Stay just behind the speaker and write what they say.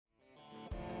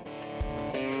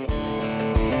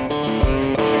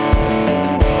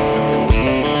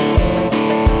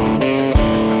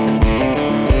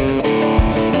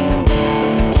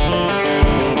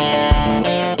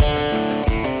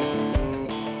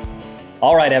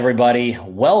All right, everybody,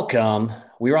 welcome.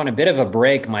 We were on a bit of a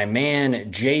break. My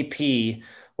man JP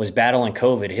was battling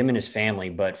COVID, him and his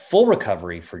family, but full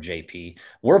recovery for JP.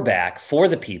 We're back for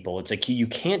the people. It's like you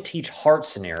can't teach heart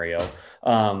scenario.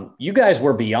 You guys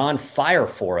were beyond fire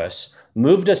for us,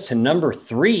 moved us to number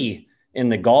 3 in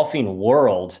the golfing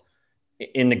world,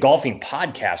 in the golfing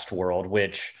podcast world,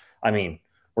 which, I mean,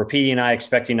 were Petey and I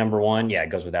expecting number 1? Yeah, it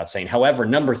goes without saying. However,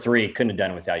 number 3 couldn't have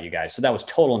done it without you guys. So that was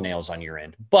total nails on your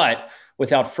end. But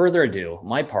without further ado,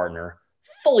 my partner,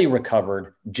 fully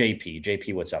recovered JP.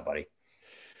 JP, what's up, buddy?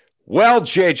 Well,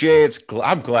 JJ,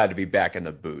 I'm glad to be back in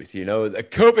the booth. The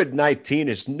COVID-19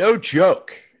 is no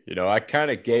joke. I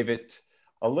kind of gave it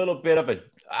a little bit of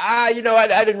I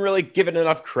didn't really give it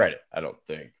enough credit, I don't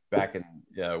think, back in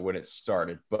when it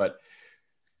started. But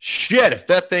shit, if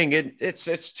that thing,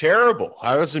 it's terrible.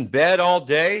 I was in bed all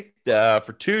day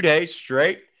for 2 days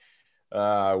straight.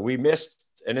 We missed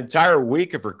an entire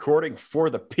week of recording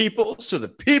for the people. So the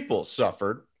people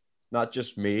suffered, not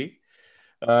just me.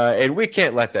 And we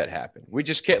can't let that happen. We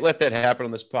just can't let that happen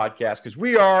on this podcast because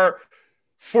we are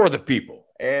for the people.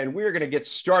 And we're going to get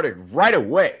started right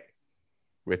away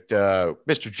with Mr.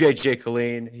 JJ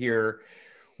Killeen here.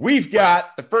 We've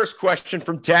got the first question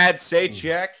from Tad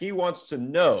Sajak. He wants to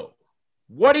know,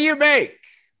 what do you make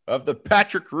of the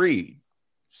Patrick Reed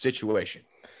situation?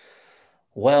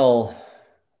 Well,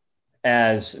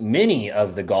 as many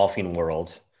of the golfing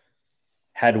world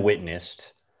had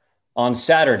witnessed, on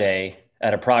Saturday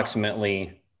at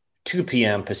approximately 2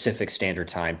 p.m. Pacific Standard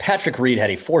Time, Patrick Reed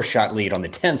had a 4-shot lead on the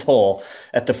 10th hole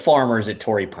at the Farmers at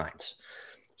Torrey Pines.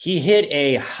 He hit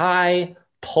a high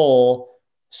pull,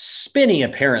 spinny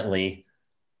apparently,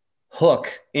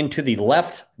 hook into the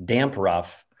left damp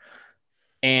rough,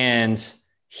 and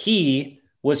he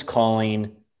was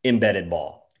calling embedded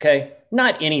ball. Okay,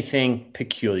 not anything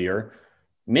peculiar.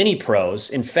 Many pros,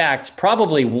 in fact,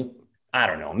 probably, I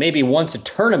don't know, maybe once a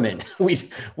tournament,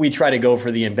 we try to go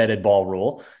for the embedded ball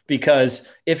rule, because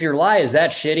if your lie is that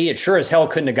shitty, it sure as hell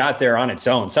couldn't have got there on its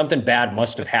own. Something bad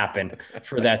must have happened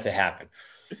for that to happen.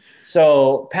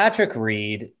 So Patrick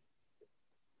Reed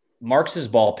marks his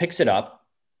ball, picks it up,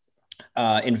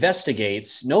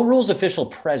 investigates, no rules official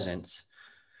present.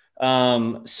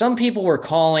 Some people were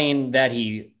calling that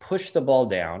he pushed the ball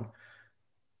down.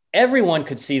 Everyone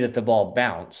could see that the ball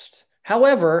bounced.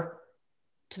 However,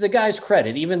 to the guy's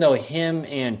credit, even though him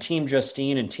and Team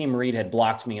Justine and Team Reed had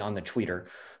blocked me on the tweeter,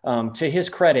 to his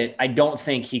credit, I don't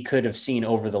think he could have seen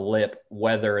over the lip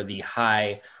whether the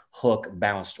high hook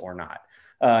bounced or not.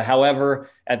 However,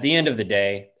 at the end of the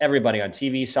day, everybody on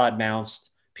TV saw it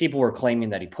bounced. People were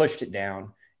claiming that he pushed it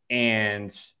down,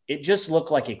 and it just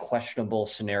looked like a questionable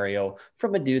scenario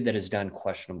from a dude that has done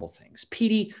questionable things.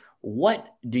 Petey,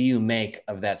 what do you make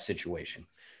of that situation?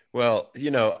 Well,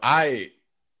 I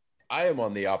am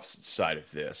on the opposite side of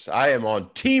this. I am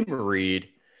on Team Reed.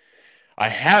 I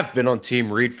have been on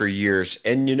Team Reed for years.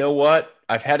 And you know what?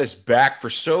 I've had his back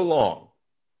for so long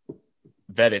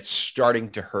that it's starting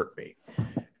to hurt me.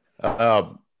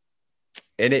 And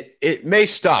it may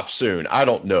stop soon. I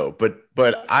don't know. But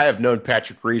I have known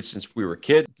Patrick Reed since we were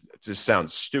kids. This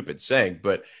sounds stupid saying,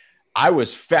 but I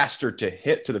was faster to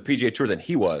hit to the PGA Tour than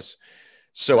he was.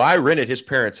 So I rented his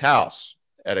parents' house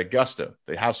at Augusta,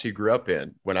 the house he grew up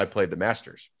in, when I played the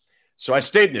Masters. So I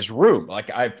stayed in his room.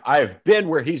 Like I've been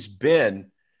where he's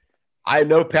been. I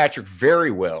know Patrick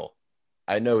very well.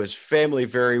 I know his family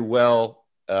very well.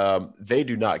 They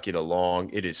do not get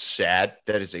along. It is sad.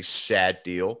 That is a sad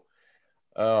deal.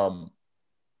 But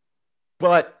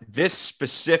this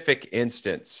specific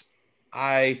instance,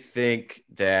 I think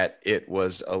that it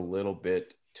was a little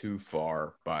bit too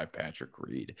far by Patrick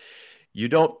Reed. You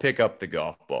don't pick up the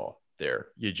golf ball there.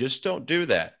 You just don't do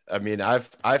that. I mean,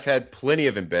 I've had plenty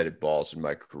of embedded balls in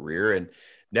my career, and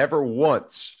never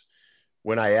once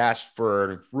when I asked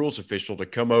for a rules official to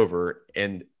come over,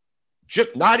 and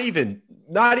just not even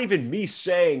me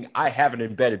saying I have an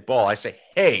embedded ball, I say,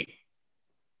 hey,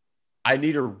 I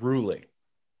need a ruling.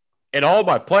 And all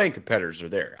my playing competitors are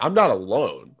there. I'm not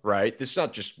alone, right? This is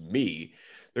not just me.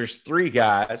 There's 3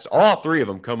 guys. All 3 of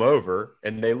them come over,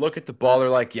 and they look at the ball. They're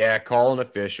like, yeah, call an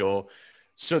official.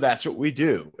 So that's what we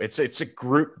do. It's a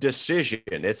group decision.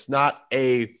 It's not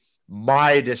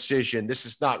my decision. This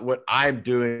is not what I'm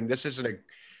doing. This isn't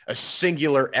a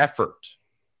singular effort.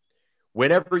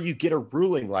 Whenever you get a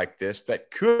ruling like this that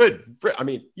could, I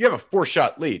mean, you have a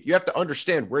 4-shot lead. You have to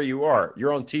understand where you are.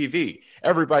 You're on TV.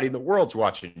 Everybody in the world's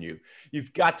watching you.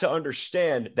 You've got to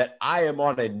understand that I am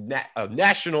on a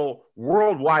national,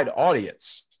 worldwide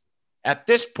audience. At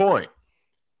this point,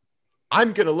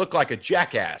 I'm going to look like a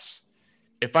jackass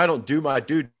if I don't do my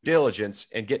due diligence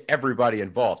and get everybody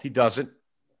involved. He doesn't.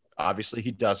 Obviously,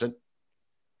 he doesn't.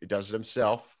 He does it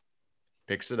himself,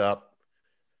 picks it up,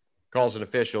 calls an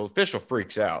official. Official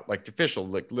freaks out. Like the official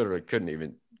literally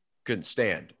couldn't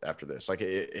stand after this. Like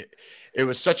it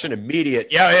was such an immediate,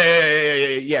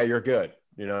 yeah, you're good,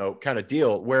 kind of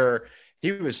deal, where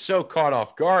he was so caught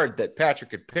off guard that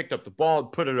Patrick had picked up the ball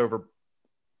and put it over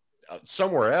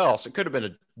somewhere else. It could have been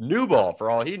a new ball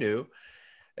for all he knew.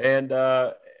 And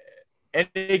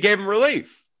he gave him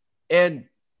relief. And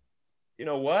you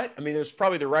know what? I mean, it was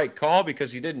probably the right call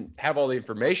because he didn't have all the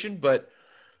information. But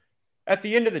at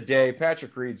the end of the day,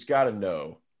 Patrick Reed's got to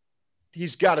know.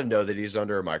 He's got to know that he's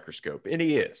under a microscope. And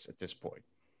he is at this point.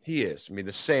 He is. I mean,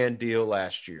 the sand deal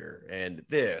last year and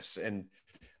this and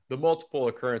the multiple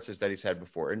occurrences that he's had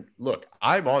before. And look,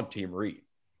 I'm on Team Reed.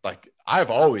 Like,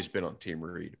 I've always been on Team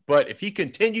Reed. But if he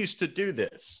continues to do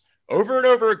this over and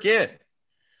over again,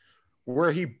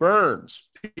 where he burns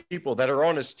people that are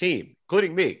on his team,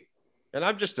 including me, and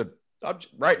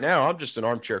right now, I'm just an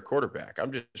armchair quarterback.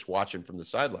 I'm just watching from the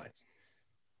sidelines.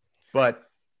 But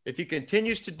if he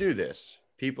continues to do this,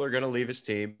 people are going to leave his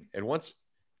team. And once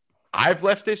I've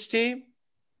left this team,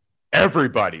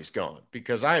 everybody's gone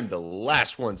because I am the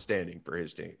last one standing for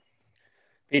his team.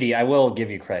 Petey, I will give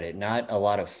you credit. Not a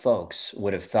lot of folks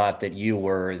would have thought that you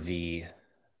were the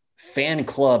fan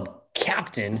club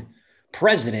captain,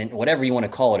 president, whatever you want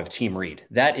to call it, of Team Reed.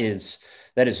 That is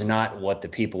not what the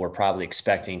people were probably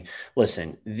expecting.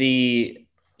 Listen, the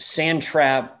sand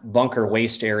trap bunker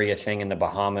waste area thing in the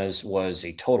Bahamas was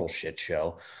a total shit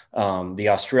show. The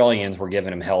Australians were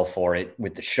giving him hell for it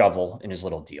with the shovel in his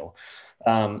little deal.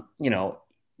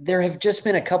 There have just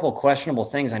been a couple questionable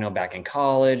things I know back in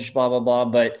college, blah, blah, blah.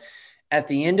 But at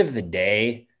the end of the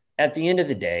day,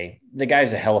 the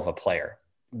guy's a hell of a player.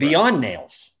 Beyond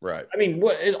nails. Right. I mean,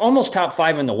 almost top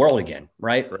 5 in the world again,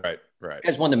 right? Right.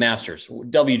 Guys won the Masters,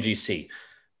 WGC,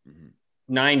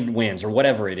 9 wins or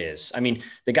whatever it is. I mean,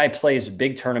 the guy plays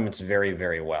big tournaments very,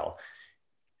 very well.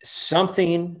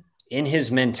 Something in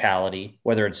his mentality,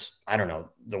 whether it's, I don't know,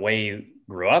 the way he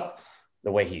grew up,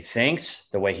 the way he thinks,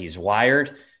 the way he's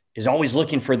wired, is always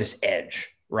looking for this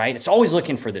edge, right? It's always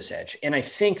looking for this edge. And I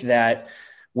think that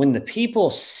when the people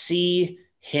see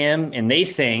him and they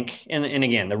think, and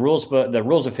again, the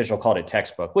rules official called it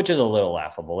textbook, which is a little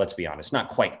laughable. Let's be honest, not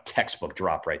quite textbook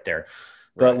drop right there.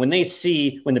 But when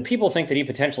the people think that he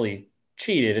potentially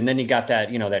cheated and then he got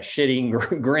that, that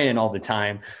shitty grin all the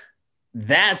time,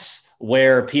 that's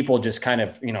where people just kind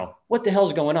of, what the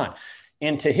hell's going on?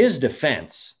 And to his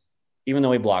defense, even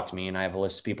though he blocked me, and I have a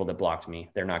list of people that blocked me,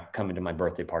 they're not coming to my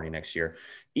birthday party next year,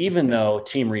 even though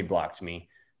Team Reed blocked me,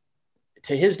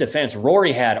 to his defense,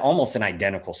 Rory had almost an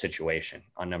identical situation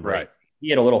on number 8. He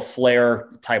had a little flare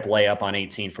type layup on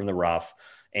 18 from the rough.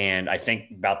 And I think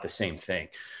about the same thing.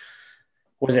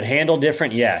 Was it handled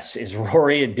different? Yes. Is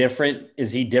Rory different?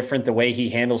 Is he different the way he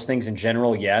handles things in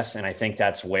general? Yes. And I think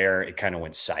that's where it kind of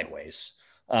went sideways.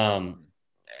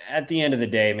 At the end of the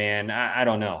day, man, I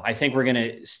don't know. I think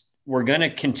we're going to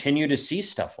continue to see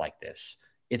stuff like this.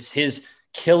 It's his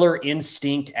killer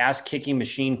instinct, ass kicking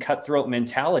machine, cutthroat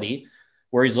mentality,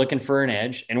 where he's looking for an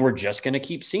edge, and we're just going to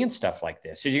keep seeing stuff like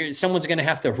this. Someone's going to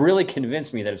have to really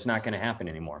convince me that it's not going to happen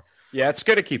anymore. Yeah, it's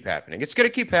going to keep happening. It's going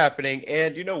to keep happening.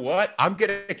 And you know what? I'm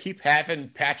going to keep having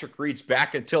Patrick Reed's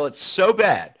back until it's so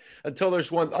bad, until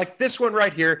there's one like this one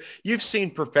right here. You've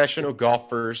seen professional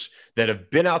golfers that have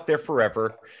been out there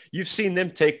forever. You've seen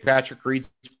them take Patrick Reed's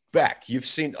back. You've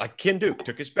seen like Ken Duke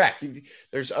took his back.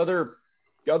 There's other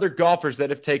golfers that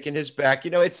have taken his back.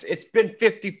 It's been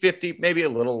 50-50, maybe a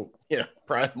little,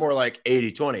 probably more like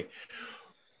 80-20.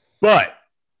 But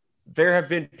there have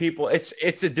been people,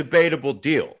 it's a debatable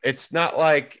deal. It's not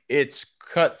like it's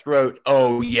cutthroat.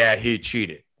 Oh yeah, he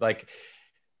cheated. Like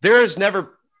there is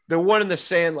never the one in the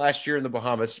sand last year in the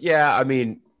Bahamas. Yeah. I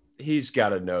mean, he's got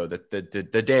to know that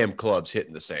the damn club's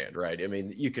hitting the sand, right? I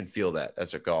mean, you can feel that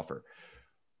as a golfer.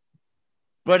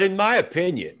 But in my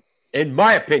opinion,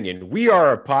 we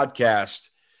are a podcast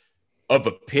of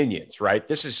opinions, right?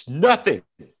 This is nothing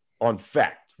on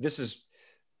fact. This is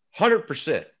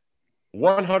 100%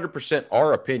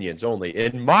 our opinions only.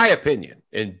 In my opinion,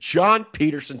 in John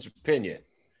Peterson's opinion,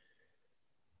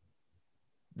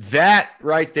 that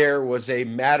right there was a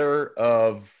matter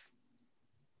of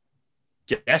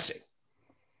guessing.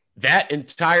 That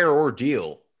entire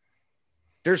ordeal,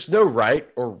 there's no right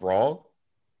or wrong.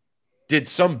 Did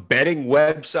some betting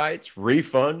websites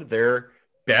refund their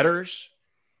bettors?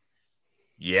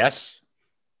 Yes,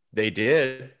 they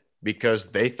did,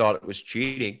 because they thought it was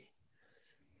cheating.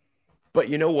 But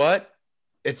you know what?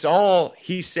 It's all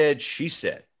he said, she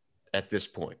said at this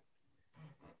point.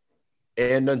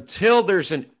 And until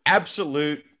there's an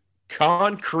absolute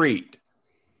concrete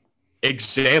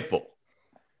example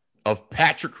of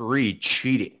Patrick Reed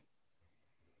cheating,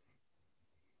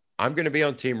 I'm going to be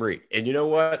on Team Reed. And you know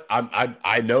what?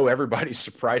 I know everybody's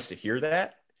surprised to hear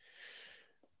that,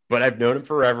 but I've known him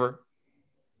forever.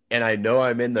 And I know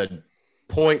I'm in the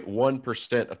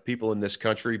 0.1% of people in this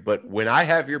country. But when I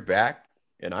have your back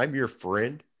and I'm your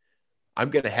friend, I'm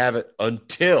going to have it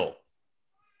until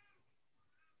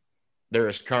there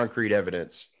is concrete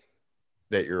evidence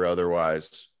that you're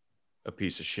otherwise a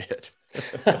piece of shit.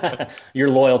 You're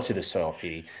loyal to the soil,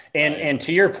 Petey. And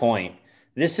to your point,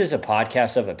 this is a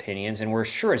podcast of opinions, and we're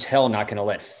sure as hell not going to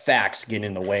let facts get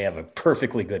in the way of a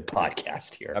perfectly good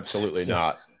podcast here. Absolutely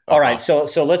not. All right, so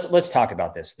let's talk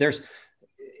about this. There's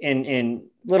in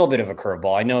little bit of a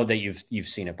curveball. I know that you've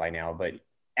seen it by now, but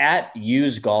at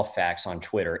Use Golf Facts on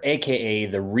Twitter, aka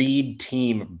the Reed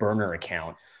Team burner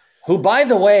account, who by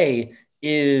the way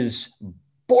is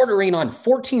bordering on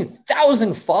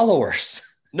 14,000 followers.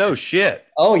 No shit.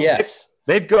 Oh yes.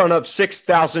 They've gone up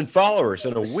 6,000 followers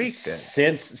in a week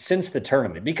then. Since the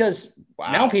tournament, because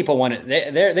now people want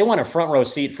it. They want a front row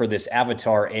seat for this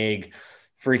Avatar egg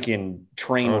freaking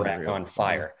train wreck on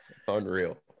fire.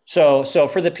 Unreal. So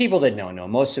for the people that don't know,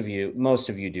 most of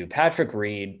you do. Patrick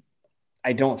Reed,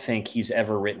 I don't think he's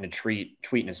ever written a tweet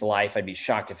in his life. I'd be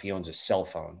shocked if he owns a cell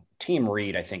phone. Team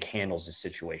Reed, I think, handles the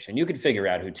situation. You could figure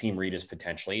out who Team Reed is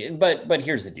potentially, but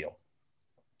here's the deal.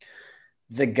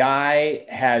 The guy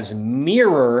has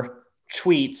mirror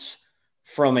tweets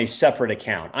from a separate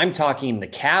account. I'm talking the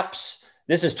caps.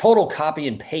 This is total copy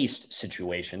and paste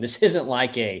situation. This isn't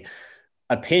like a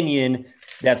opinion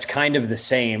that's kind of the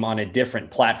same on a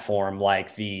different platform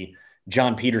like the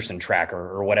John Peterson tracker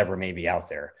or whatever may be out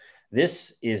there.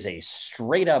 This is a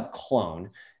straight up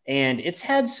clone, and it's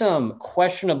had some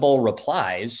questionable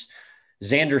replies.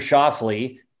 Xander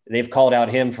Schauffele, they've called out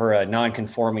him for a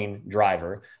non-conforming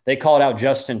driver. They called out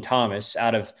Justin Thomas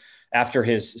after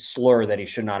his slur that he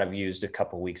should not have used a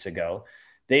couple weeks ago.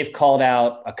 They've called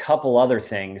out a couple other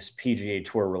things PGA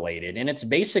Tour related, and it's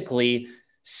basically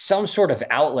some sort of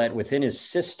outlet within his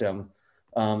system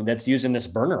that's using this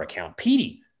burner account.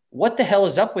 Petey, what the hell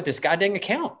is up with this goddamn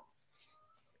account?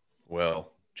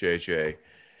 Well, JJ,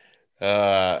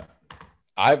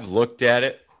 I've looked at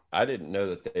it. I didn't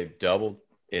know that they've doubled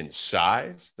in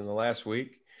size in the last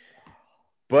week,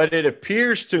 but it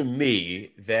appears to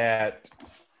me that,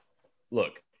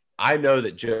 look, I know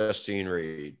that Justine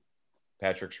Reed,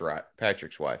 Patrick's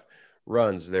wife,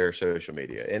 runs their social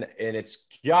media, and it's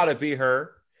got to be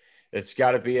her. It's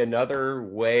got to be another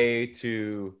way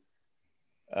to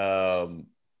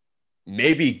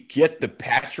maybe get the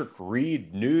Patrick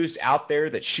Reed news out there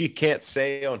that she can't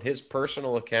say on his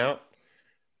personal account.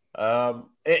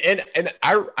 And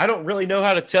I don't really know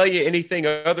how to tell you anything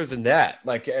other than that.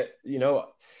 Like,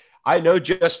 I know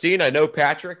Justine, I know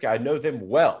Patrick, I know them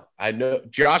well. I know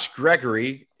Josh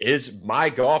Gregory is my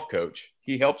golf coach.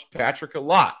 He helps Patrick a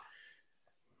lot.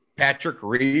 Patrick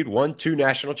Reed won 2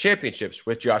 national championships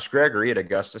with Josh Gregory at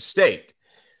Augusta State.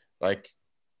 Like,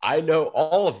 I know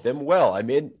all of them well. I'm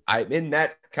in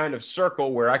that kind of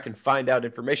circle where I can find out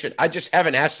information. I just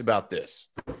haven't asked about this.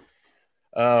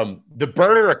 The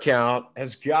burner account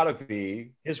has got to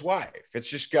be his wife. It's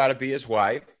just got to be his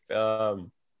wife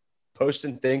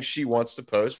posting things she wants to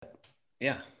post.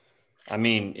 Yeah. I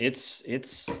mean, it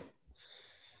is.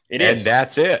 And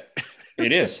that's it.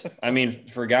 It is. I mean,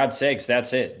 for God's sakes,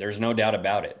 that's it. There's no doubt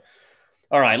about it.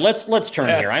 All right, let's turn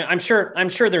here. I'm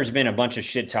sure there's been a bunch of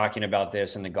shit talking about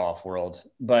this in the golf world,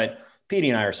 but Petey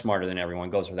and I are smarter than everyone,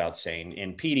 goes without saying.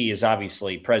 And Petey is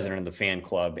obviously president of the fan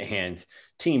club and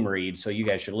Team Reed, so you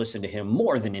guys should listen to him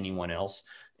more than anyone else.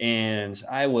 And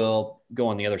I will go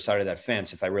on the other side of that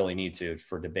fence if I really need to,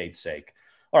 for debate's sake.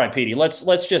 All right, Petey, let's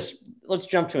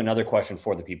jump to another question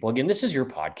for the people. Again, this is your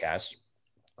podcast.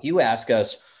 You ask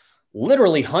us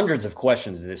literally hundreds of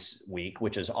questions this week,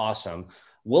 which is awesome.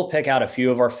 We'll pick out a few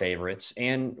of our favorites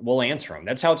and we'll answer them.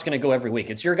 That's how it's going to go every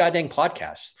week. It's your goddamn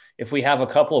podcast. If we have a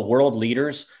couple of world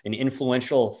leaders and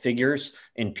influential figures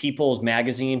in People's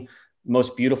Magazine,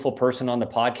 most beautiful person on the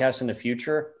podcast in the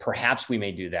future, perhaps we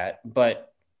may do that,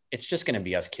 but it's just going to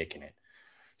be us kicking it.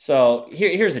 So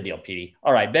here's the deal, Petey.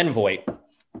 All right, Ben Voigt,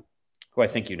 who I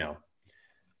think you know,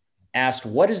 asked,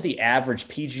 what is the average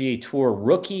PGA Tour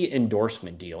rookie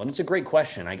endorsement deal? And it's a great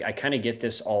question. I kind of get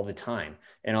this all the time,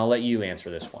 and I'll let you answer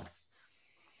this one.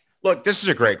 Look, this is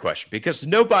a great question because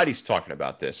nobody's talking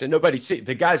about this, and nobody see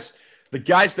the guys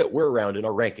that we're around in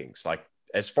our rankings, like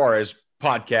as far as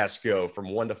podcasts go from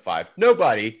 1 to 5,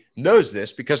 nobody knows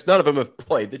this because none of them have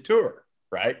played the tour,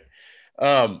 right?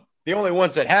 The only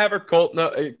ones that have are Colt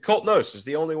Knost is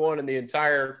the only one in the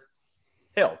entire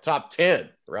top 10,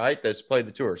 right? That's played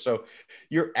the tour. So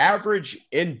your average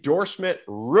endorsement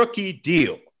rookie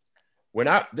deal,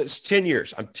 that's 10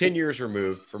 years. I'm 10 years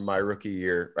removed from my rookie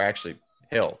year, or actually,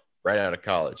 right out of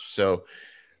college. So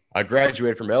I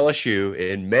graduated from LSU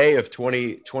in May of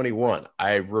 2021.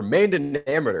 I remained an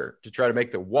amateur to try to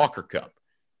make the Walker Cup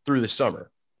through the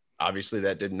summer. Obviously,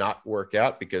 that did not work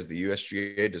out because the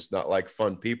USGA does not like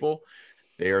fun people.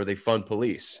 They are the fun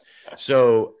police.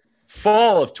 So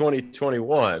fall of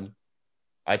 2021,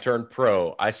 I turned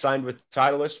pro. I signed with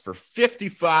Titleist for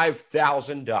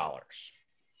 $55,000.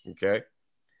 Okay.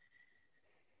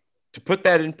 To put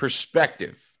that in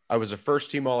perspective, I was a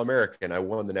first-team All-American. I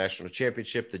won the national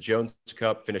championship, the Jones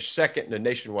Cup, finished second in a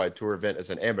nationwide tour event as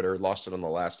an amateur, lost it on the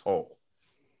last hole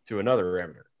to another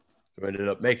amateur who ended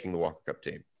up making the Walker Cup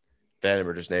team. That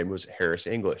amateur's name was Harris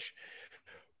English.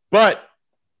 But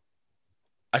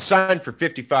I signed for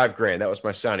 $55,000. That was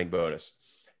my signing bonus.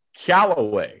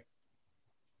 Callaway.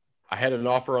 I had an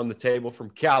offer on the table from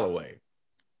Callaway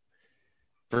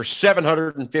for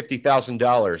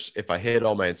 $750,000 if I hit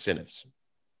all my incentives.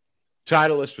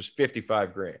 Titleist was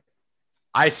 $55,000.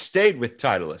 I stayed with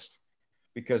Titleist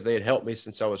because they had helped me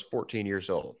since I was 14 years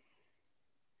old.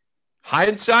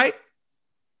 Hindsight,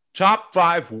 top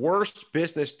 5 worst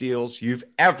business deals you've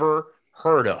ever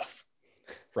heard of.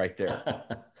 Right there.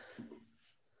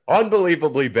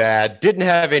 Unbelievably bad. Didn't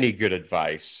have any good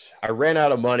advice. I ran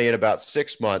out of money in about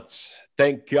 6 months.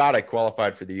 Thank God I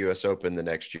qualified for the U.S. Open the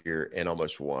next year and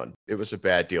almost won. It was a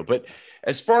bad deal. But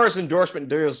as far as endorsement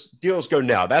deals go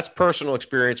now, that's personal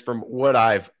experience from what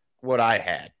I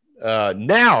had.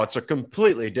 Now it's a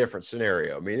completely different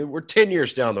scenario. I mean, we're 10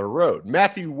 years down the road.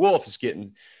 Matthew Wolff is getting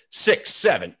 $6,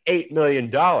 $7, $8 million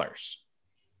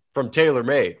from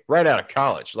TaylorMade right out of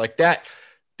college. Like that.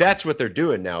 That's what they're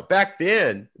doing now. Back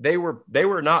then, they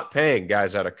were not paying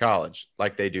guys out of college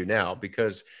like they do now,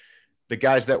 because the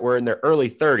guys that were in their early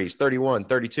 30s, 31,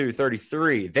 32,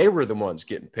 33, they were the ones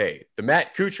getting paid. The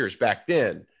Matt Kuchars back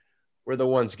then were the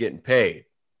ones getting paid,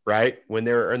 right, when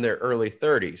they were in their early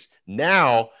 30s.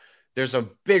 Now there's a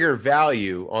bigger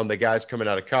value on the guys coming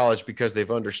out of college because they've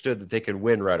understood that they can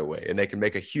win right away and they can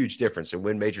make a huge difference and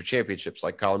win major championships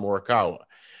like Colin Morikawa.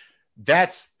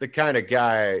 That's the kind of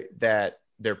guy that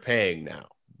they're paying now.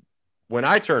 When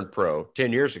I turned pro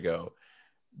 10 years ago,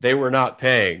 they were not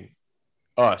paying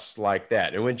us like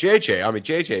that. And when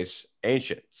JJ's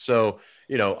ancient. So,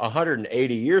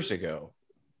 180 years ago,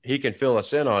 he can fill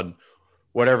us in on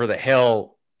whatever the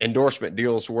hell endorsement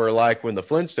deals were like when the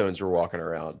Flintstones were walking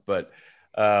around. But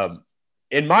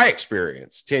in my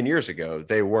experience, 10 years ago,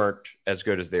 they weren't as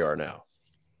good as they are now.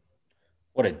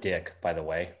 What a dick, by the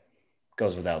way.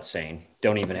 Goes without saying.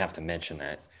 Don't even have to mention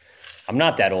that. I'm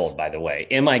not that old, by the way.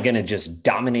 Am I going to just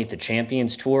dominate the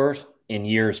Champions Tours in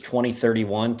years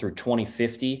 2031 through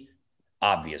 2050?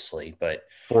 Obviously, but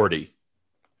 40.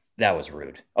 That was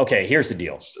rude. Okay, here's the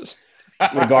deal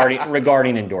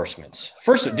regarding endorsements.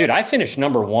 First, dude, I finished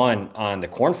number 1 on the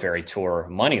Korn Ferry Tour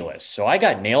money list. So I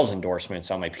got nails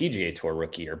endorsements on my PGA Tour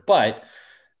rookie year. But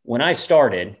when I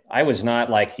started, I was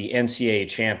not like the NCAA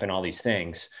champ and all these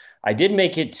things. I did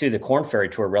make it to the Korn Ferry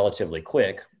Tour relatively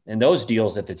quick. And those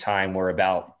deals at the time were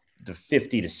about the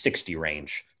 50 to 60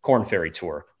 range, Korn Ferry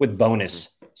Tour with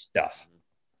bonus stuff.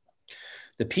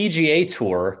 The PGA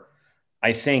Tour,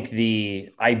 I think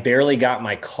I barely got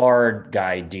my card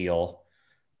guy deal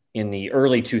in the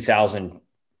early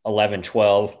 2011,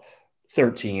 12,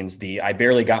 13s. I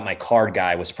barely got my card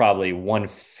guy was probably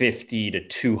 150 to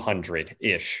 200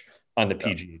 ish on the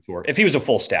PGA Tour. If he was a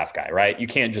full staff guy, right? You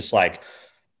can't just like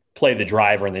play the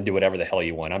driver and then do whatever the hell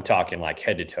you want. I'm talking like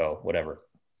head to toe, whatever.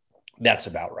 That's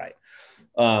about right.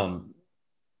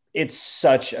 It's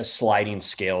such a sliding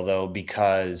scale though,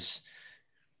 because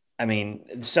I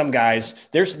mean, some guys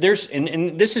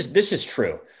and this is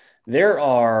true. There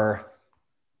are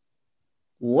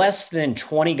less than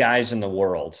 20 guys in the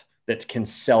world that can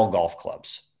sell golf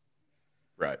clubs.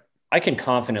 Right. I can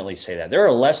confidently say that there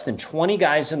are less than 20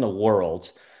 guys in the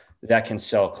world that can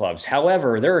sell clubs.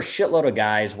 However, there are a shitload of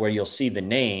guys where you'll see the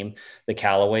name, the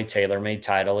Callaway, TaylorMade,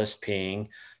 Titleist, Ping,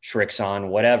 Srixon,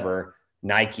 whatever,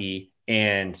 Nike,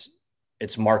 and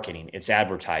it's marketing, it's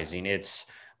advertising, it's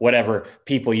whatever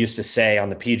people used to say on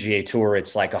the PGA Tour.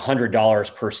 It's like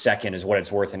 $100 per second is what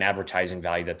it's worth in advertising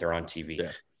value that they're on TV.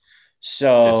 Yeah.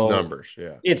 So it's numbers.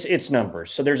 Yeah. It's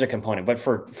numbers. So there's a component, but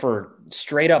for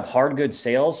straight up hard goods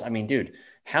sales, I mean, dude,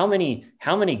 how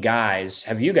many guys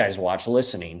have you guys watched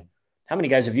listening? How many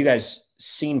guys have you guys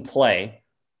seen play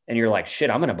and you're like, shit,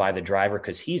 I'm going to buy the driver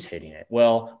because he's hitting it.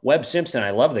 Well, Webb Simpson,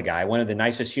 I love the guy, one of the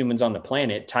nicest humans on the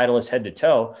planet, Titleist head to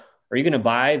toe. Are you going to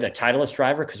buy the Titleist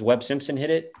driver because Webb Simpson hit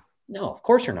it? No, of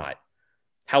course you're not.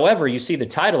 However, you see the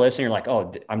Titleist and you're like,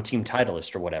 oh, I'm team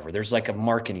Titleist or whatever. There's like a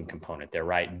marketing component there,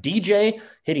 right? DJ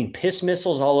hitting piss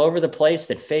missiles all over the place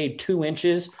that fade 2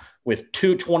 inches with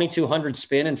 2200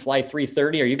 spin and fly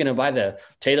 330. Are you going to buy the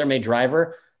TaylorMade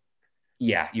driver?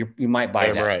 Yeah, you might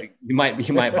buy that. Right. You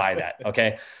might buy that.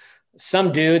 Okay.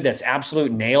 Some dude that's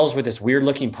absolute nails with this weird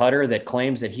looking putter that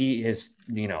claims that he is,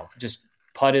 just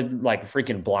putted like a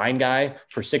freaking blind guy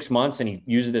for 6 months and he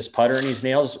uses this putter and his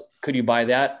nails. Could you buy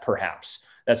that? Perhaps.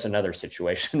 That's another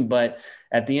situation. But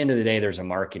at the end of the day, there's a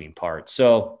marketing part.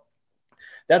 So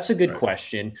that's a good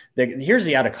question. Here's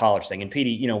the out of college thing. And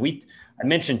Petey, I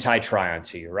mentioned Ty Tryon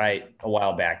to you, right? A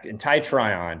while back. And Ty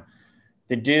Tryon,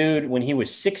 the dude, when he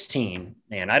was 16,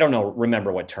 man, I don't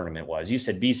remember what tournament it was. You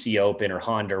said BC Open or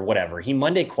Honda or whatever. He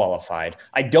Monday qualified.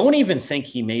 I don't even think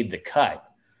he made the cut.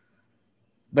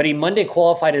 But he Monday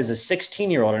qualified as a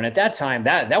 16-year-old. And at that time,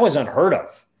 that was unheard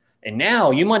of. And now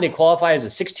you Monday qualify as a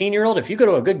 16-year-old. If you go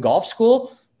to a good golf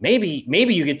school, maybe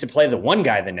you get to play the one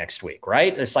guy the next week,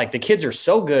 right? It's like the kids are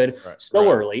so good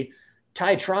early.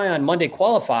 Ty Tryon Monday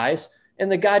qualifies,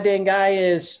 and the goddamn guy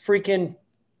is freaking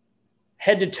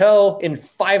head to toe in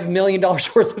 $5 million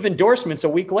worth of endorsements a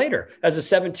week later as a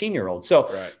 17-year-old.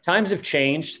 So times have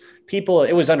changed. People,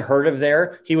 it was unheard of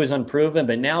there. He was unproven,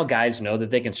 but now guys know that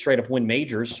they can straight up win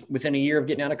majors within a year of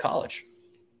getting out of college.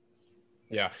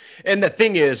 Yeah. And the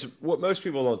thing is, what most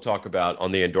people don't talk about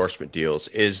on the endorsement deals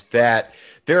is that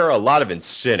there are a lot of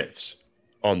incentives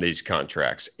on these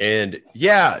contracts. And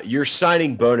yeah, you're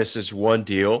signing bonuses one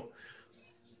deal,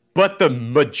 but the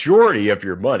majority of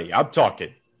your money, I'm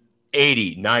talking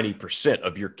 80, 90%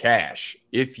 of your cash,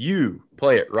 if you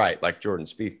play it right, like Jordan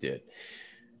Spieth did,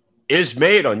 is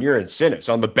made on your incentives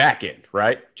on the back end,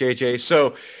 right, JJ?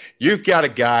 So you've got a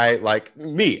guy like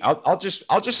me. I'll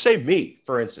just say me,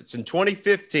 for instance, in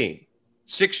 2015,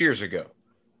 6 years ago,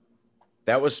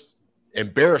 that was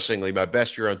embarrassingly my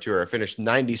best year on tour. I finished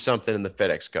 90 something in the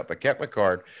FedEx Cup. I kept my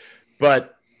card,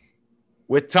 but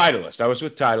with Titleist, I was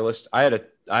with Titleist. I had a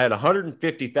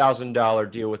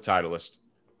 $150,000 deal with Titleist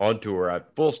on tour. I had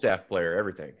full staff player,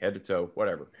 everything, head to toe,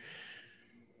 whatever.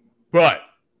 But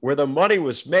where the money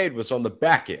was made was on the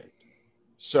back end.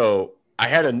 So I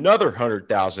had another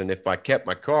 $100,000 if I kept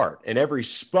my card. And every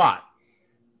spot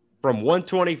from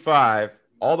 125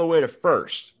 all the way to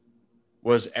first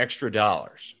was extra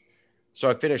dollars. So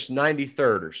I finished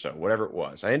 93rd or so, whatever it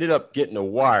was. I ended up getting a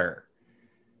wire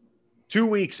 2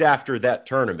 weeks after that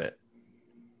tournament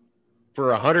for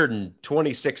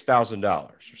 $126,000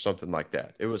 or something like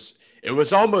that. It was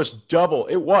almost double.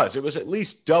 It was at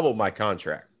least double my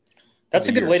contract. That's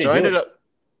a good way to do it.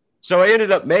 So I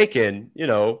ended up making,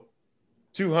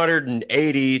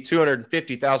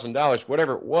 $250,000,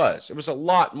 whatever it was. It was a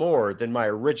lot more than my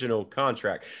original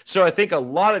contract. So I think a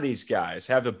lot of these guys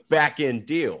have a back end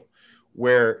deal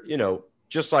where,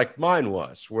 just like mine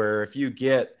was, where if you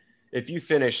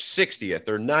finish 60th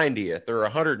or 90th or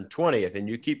 120th and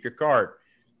you keep your card,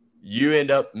 you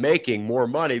end up making more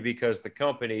money because the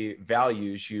company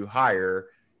values you higher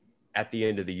at the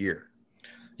end of the year.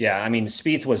 Yeah, I mean,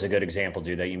 Spieth was a good example,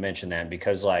 dude, that you mentioned that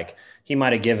because, he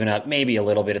might have given up maybe a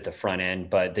little bit at the front end,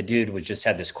 but the dude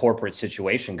had this corporate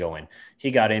situation going.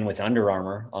 He got in with Under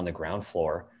Armour on the ground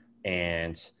floor,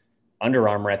 and Under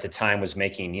Armour at the time was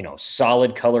making,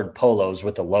 solid colored polos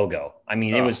with the logo. I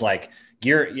mean, it was like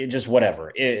gear, just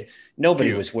whatever.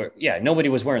 Nobody was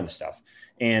wearing the stuff,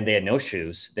 and they had no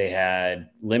shoes. They had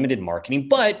limited marketing,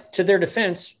 but to their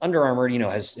defense, Under Armour,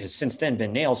 has since then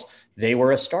been nails. They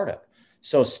were a startup.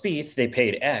 So Spieth, they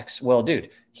paid X. Well, dude,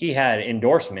 he had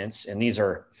endorsements, and these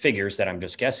are figures that I'm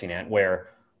just guessing at, where,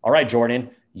 all right,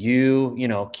 Jordan, you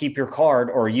keep your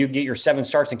card, or you get your 7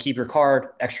 starts and keep your card,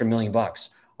 extra $1 million. All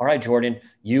right, Jordan,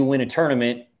 you win a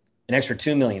tournament, an extra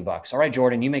 $2 million. All right,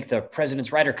 Jordan, you make the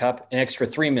President's Ryder Cup, an extra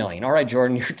 $3 million. All right,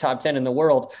 Jordan, you're top 10 in the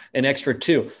world, an extra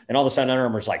 2. And all of a sudden, Under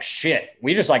Armour's like, shit,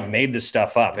 we just made this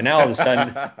stuff up. And now all of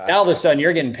a sudden,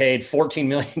 you're getting paid $14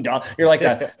 million. You're like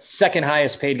the second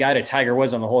highest paid guy that Tiger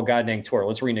was on the whole goddamn tour.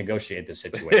 Let's renegotiate this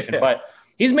situation. But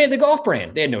he's made the golf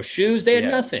brand. They had no shoes. They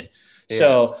had nothing.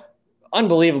 So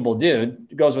unbelievable dude,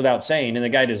 it goes without saying, and the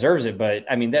guy deserves it. But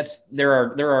I mean, there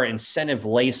are incentive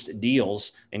laced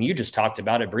deals, and you just talked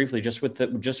about it briefly just with the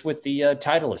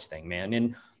Titleist thing, man.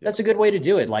 And that's a good way to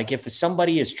do it. Like if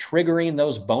somebody is triggering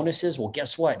those bonuses, well,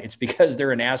 guess what? It's because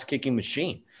they're an ass kicking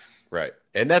machine. Right.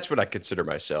 And that's what I consider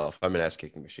myself. I'm an ass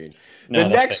kicking machine. The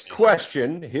next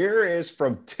question here is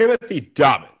from Timothy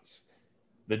Dobbins.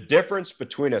 The difference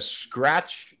between a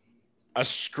scratch A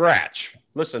scratch.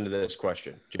 Listen to this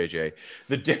question, JJ.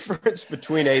 The difference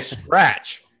between a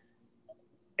scratch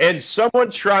and someone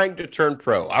trying to turn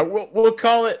pro. We'll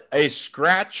call it a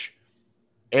scratch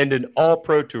and an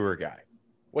all-pro tour guy.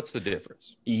 What's the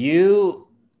difference? You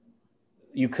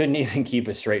couldn't even keep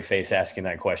a straight face asking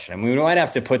that question. I mean, we might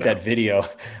have to put that video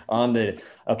on the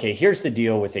 – okay, here's the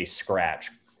deal with a scratch.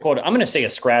 Quote, I'm going to say a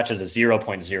scratch is a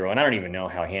 0.0, and I don't even know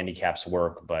how handicaps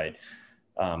work, but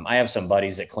I have some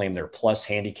buddies that claim they're plus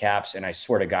handicaps, and I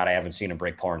swear to God, I haven't seen a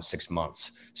break par in 6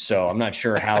 months. So I'm not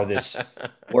sure how this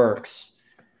works.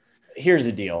 Here's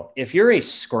the deal. If you're a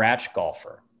scratch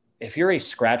golfer, you're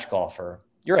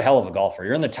a hell of a golfer.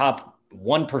 You're in the top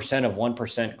 1% of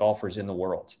 1% golfers in the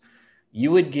world.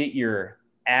 You would get your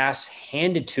ass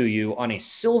handed to you on a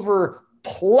silver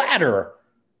platter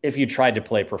if you tried to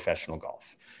play professional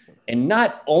golf. And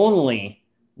not only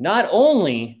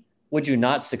would you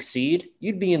not succeed,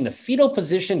 you'd be in the fetal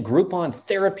position Groupon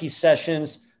therapy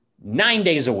sessions 9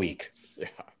 days a week.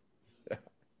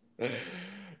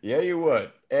 Yeah, you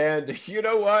would. And you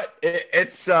know what?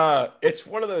 It's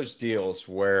one of those deals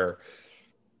where,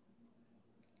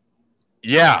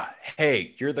 yeah,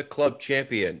 hey, you're the club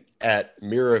champion at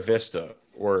Mira Vista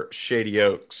or Shady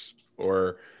Oaks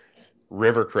or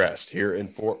Rivercrest here in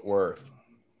Fort Worth.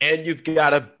 And you've got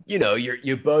to,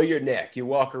 you bow your neck. You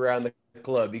walk around the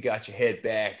club, you got your head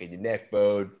back and your neck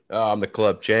bowed. Oh, I'm the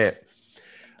club champ.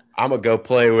 I'm going to go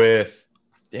play with,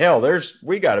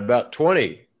 we got about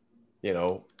 20,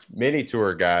 mini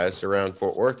tour guys around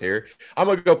Fort Worth here. I'm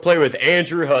going to go play with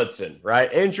Andrew Hudson,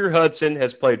 right? Andrew Hudson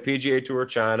has played PGA Tour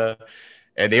China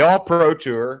and the All-Pro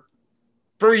Tour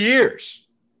for years.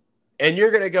 And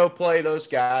you're going to go play those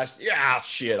guys. Yeah,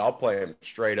 shit, I'll play them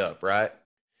straight up, right?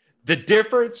 The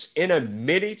difference in a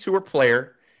mini tour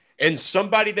player and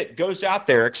somebody that goes out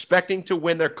there expecting to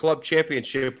win their club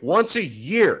championship once a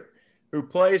year, who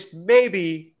plays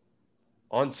maybe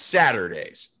on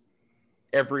Saturdays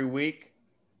every week,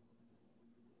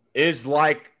 is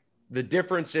like the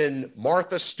difference in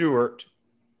Martha Stewart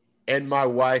and my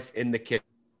wife in the kitchen.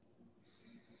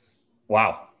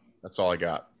 Wow. That's all I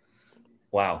got.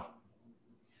 Wow.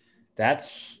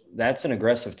 That's an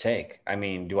aggressive take. I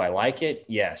mean, do I like it?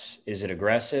 Yes. Is it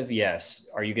aggressive? Yes.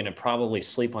 Are you going to probably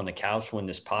sleep on the couch when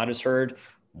this pod is heard?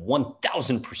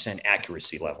 1,000%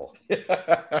 accuracy level.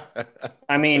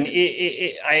 I mean,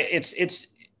 it's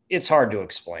hard to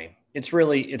explain. It's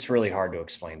really hard to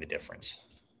explain the difference.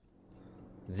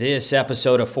 This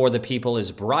episode of For the People is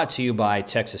brought to you by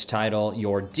Texas Title,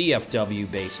 your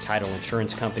DFW-based title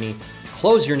insurance company.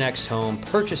 Close your next home,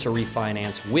 purchase or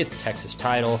refinance with Texas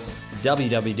Title,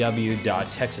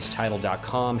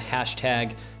 www.texastitle.com,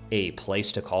 hashtag a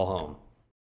place to call home.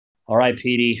 All right,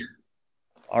 Petey,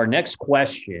 our next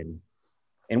question,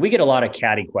 and we get a lot of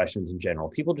caddy questions in general.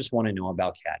 People just want to know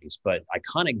about caddies, but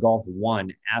Iconic Golf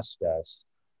 1 asked us,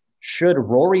 should the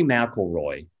Rory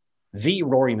McIlroy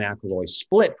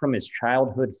split from his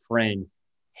childhood friend,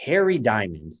 Harry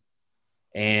Diamond?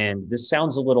 And this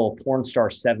sounds a little porn star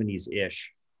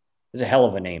 70s-ish. It's a hell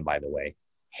of a name, by the way.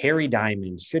 Harry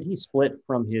Diamond. Should he split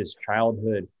from his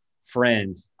childhood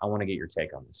friend? I want to get your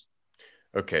take on this.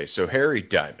 Okay, so Harry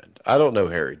Diamond. I don't know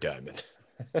Harry Diamond.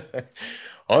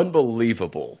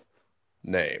 Unbelievable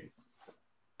name,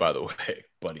 by the way,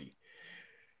 buddy.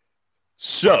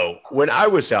 So when I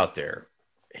was out there,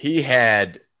 he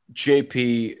had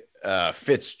JP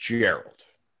Fitzgerald.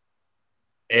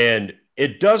 And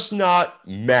it does not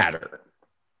matter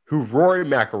who Rory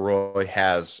McIlroy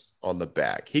has on the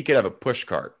back. He could have a push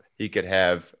cart. He could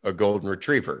have a golden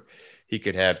retriever. He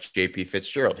could have JP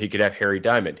Fitzgerald. He could have Harry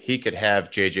Diamond. He could have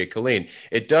JJ Colleen.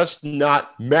 It does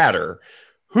not matter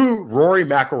who Rory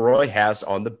McIlroy has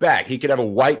on the back. He could have a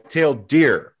white-tailed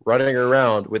deer running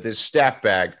around with his staff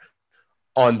bag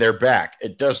on their back.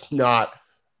 It does not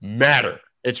matter.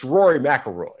 It's Rory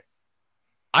McIlroy.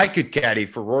 I could caddy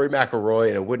for Rory McIlroy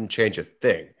and it wouldn't change a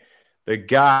thing. The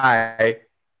guy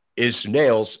is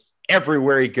nails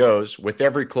everywhere he goes with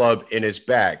every club in his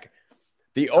bag.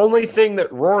 The only thing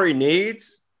that Rory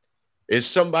needs is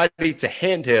somebody to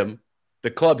hand him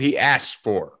the club he asked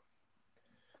for.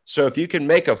 So if you can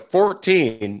make a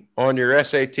 14 on your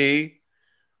SAT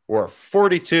or a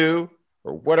 42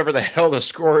 or whatever the hell the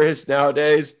score is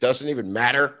nowadays, doesn't even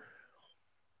matter.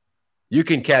 You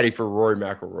can caddy for Rory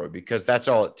McIlroy because that's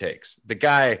all it takes. The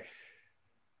guy's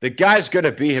going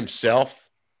to be himself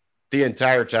the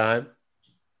entire time.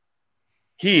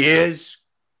 He is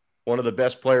one of the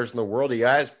best players in the world. He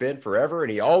has been forever,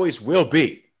 and he always will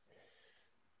be.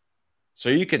 So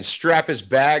you can strap his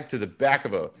bag to the back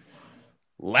of a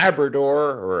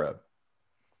Labrador or a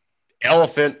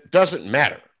elephant. Doesn't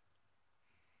matter.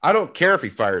 I don't care if he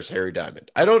fires Harry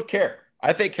Diamond. I don't care.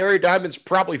 I think Harry Diamond's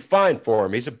probably fine for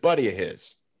him. He's a buddy of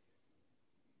his.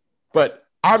 But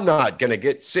I'm not going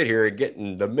to sit here and get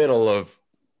in the middle of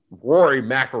Rory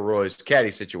McIlroy's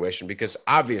caddy situation, because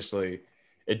obviously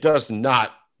it does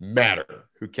not matter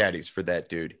who caddies for that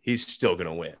dude. He's still going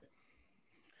to win.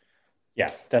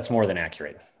 Yeah, that's more than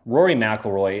accurate. Rory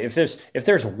McIlroy, if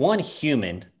there's one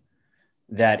human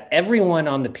that everyone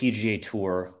on the PGA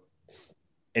Tour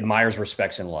admires,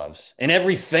 respects, and loves, and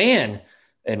every fan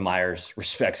admires,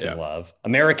 respects, and love,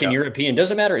 American, European,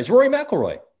 doesn't matter, it's Rory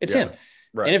McIlroy. It's him.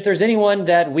 Right. And if there's anyone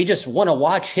that we just want to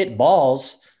watch hit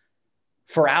balls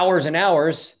for hours and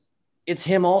hours, it's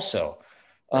him also.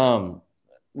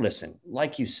 Listen,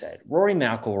 like you said, Rory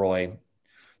McIlroy,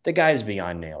 the guy's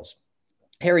beyond nails.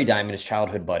 Harry Diamond, his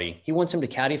childhood buddy, he wants him to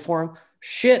caddy for him.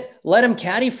 Shit, let him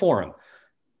caddy for him.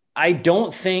 I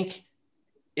don't think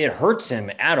it hurts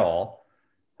him at all.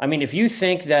 I mean, if you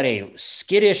think that a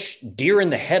skittish deer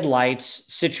in the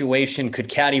headlights situation could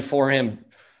caddy for him,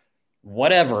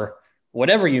 whatever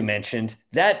you mentioned,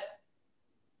 that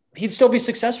he'd still be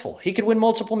successful. He could win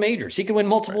multiple majors. He could win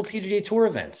multiple PGA Tour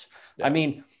events. Yeah. I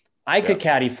mean, I could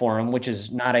caddy for him, which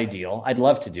is not ideal. I'd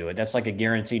love to do it. That's like a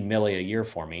guaranteed $1 million a year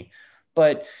for me.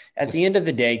 But at the end of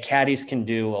the day, caddies can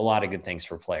do a lot of good things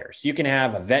for players. You can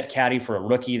have a vet caddy for a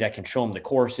rookie that can show them the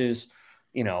courses,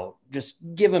 just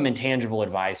give them intangible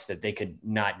advice that they could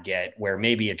not get, where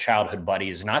maybe a childhood buddy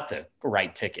is not the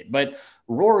right ticket. But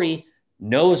Rory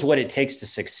knows what it takes to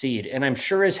succeed. And I'm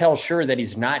sure as hell sure that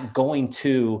he's not going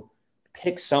to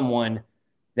pick someone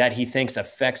that he thinks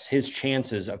affects his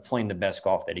chances of playing the best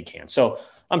golf that he can. So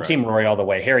I'm Team Rory all the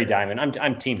way. Harry Diamond.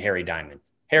 I'm Team Harry Diamond.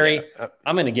 Harry,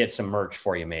 I'm going to get some merch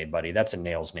for you made, buddy. That's a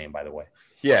Nails name, by the way.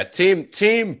 Yeah,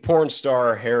 team porn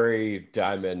star Harry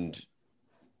Diamond,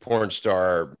 porn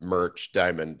star merch,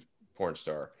 Diamond porn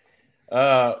star.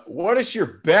 What is your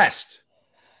best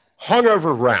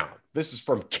hungover round? This is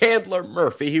from Candler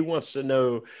Murphy. He wants to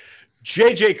know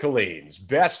JJ Colleen's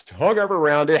best hungover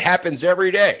round. It happens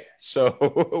every day. So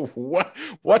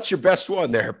what's your best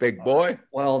one there, big boy?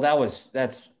 Well,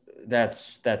 that's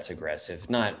aggressive.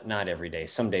 Not every day.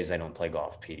 Some days I don't play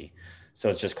golf, Petey. So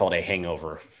it's just called a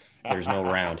hangover. There's no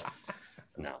round.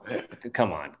 No,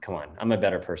 come on. I'm a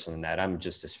better person than that. I'm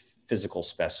just this physical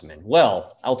specimen.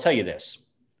 Well, I'll tell you this.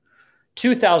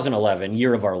 2011,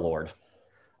 year of our Lord.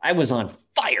 I was on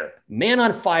fire, man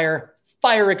on fire,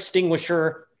 fire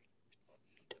extinguisher.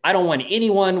 I don't want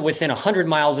anyone within 100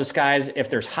 miles of skies. If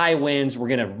there's high winds, we're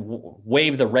going to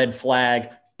wave the red flag.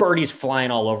 Birdies flying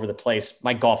all over the place.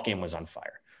 My golf game was on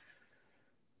fire.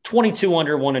 22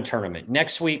 under, won a tournament.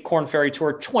 Next week, Korn Ferry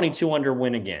Tour, 22 under,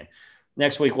 win again.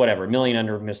 Next week, whatever, $1 million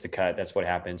under, missed the cut. That's what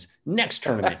happens. Next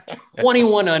tournament,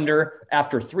 21 under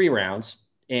after 3 rounds,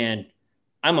 and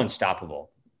I'm unstoppable.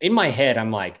 In my head,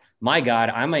 I'm like, my God,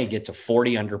 I may get to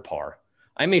 40 under par.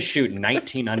 I may shoot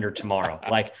 19 under tomorrow.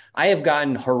 Like, I have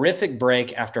gotten horrific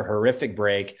break after horrific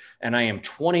break, and I am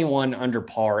 21 under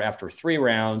par after 3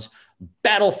 rounds.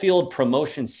 Battlefield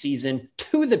promotion season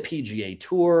to the PGA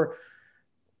Tour.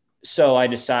 So I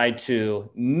decide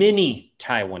to mini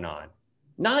tie one on.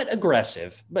 Not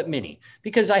aggressive, but mini.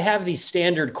 Because I have the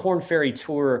standard Korn Ferry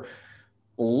Tour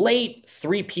late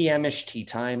 3 p.m.-ish tee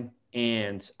time.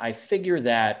 And I figure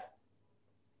that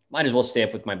might as well stay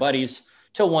up with my buddies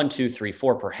till 1, 2, 3,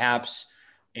 4 perhaps,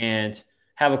 and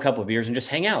have a couple of beers and just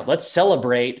hang out. Let's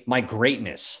celebrate my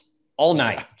greatness all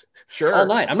night. Sure. All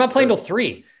night. I'm not playing till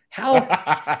 3. How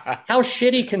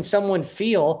shitty can someone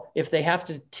feel if they have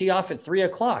to tee off at 3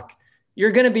 o'clock?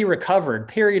 You're going to be recovered,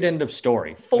 period, end of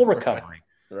story. Full recovery.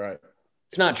 Right.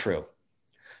 It's not true.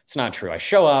 It's not true. I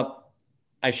show up,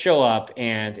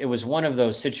 and it was one of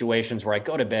those situations where I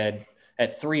go to bed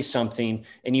at 3 something,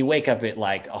 and you wake up at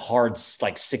like a hard,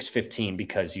 like 6:15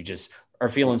 because you just are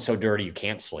feeling so dirty you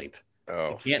can't sleep.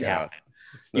 Oh, you can't have it.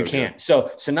 No you can't.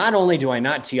 Good. So not only do I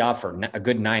not tee off for a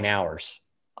good 9 hours,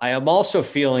 I am also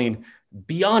feeling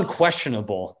beyond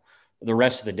questionable the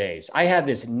rest of the days. I had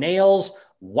this nails,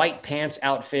 white pants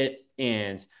outfit,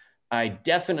 and I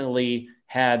definitely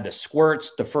had the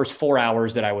squirts the first 4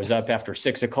 hours that I was up after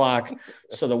 6 o'clock.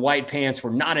 So the white pants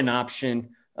were not an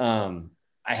option.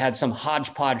 I had some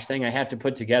hodgepodge thing I had to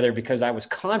put together because I was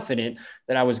confident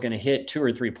that I was going to hit 2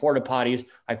 or 3 porta potties.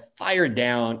 I fired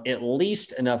down at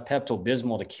least enough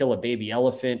Pepto-Bismol to kill a baby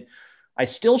elephant. I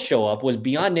still show up, was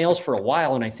beyond nails for a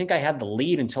while, and I think I had the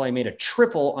lead until I made a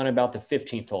triple on about the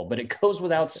 15th hole. But it goes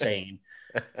without saying,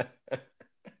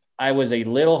 I was a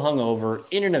little hungover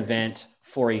in an event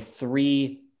for a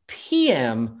 3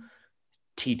 p.m.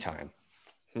 tee time.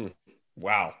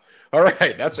 Wow. All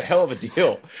right. That's a hell of a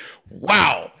deal.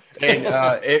 Wow. And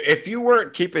if you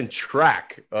weren't keeping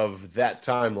track of that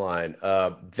timeline,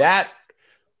 that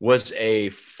was a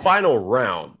final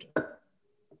round,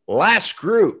 last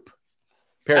group.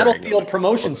 Battlefield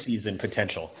promotion season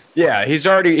potential. Yeah, he's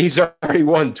already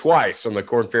won twice on the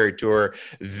Korn Ferry Tour.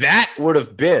 That would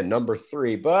have been number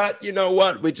 3, but you know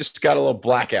what? We just got a little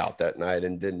blackout that night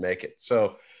and didn't make it.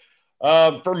 So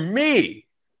for me,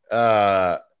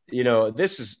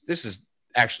 this is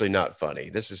actually not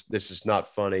funny. This is not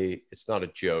funny. It's not a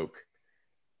joke.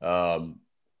 It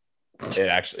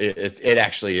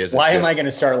actually is. Why am I going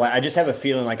to start? I just have a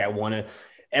feeling like I want to.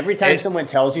 Every time someone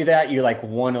tells you that,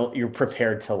 you're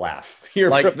prepared to laugh.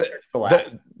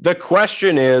 The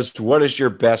question is, what is your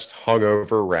best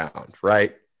hungover round,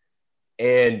 right?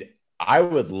 And I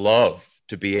would love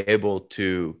to be able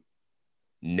to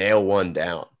nail one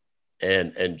down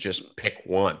and just pick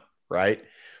one, right?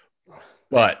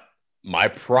 But my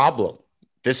problem,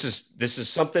 this is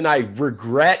something I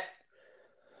regret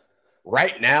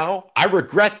right now. I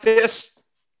regret this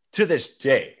to this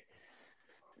day.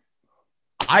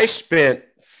 I spent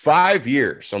 5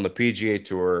 years on the PGA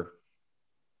Tour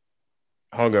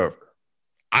hungover.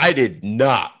 I did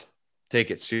not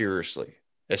take it seriously,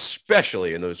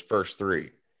 especially in those first 3.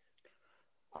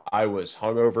 I was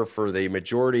hungover for the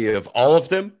majority of all of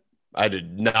them. I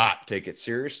did not take it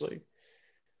seriously.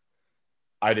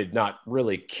 I did not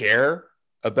really care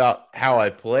about how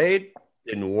I played,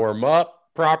 didn't warm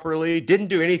up properly, didn't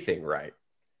do anything right.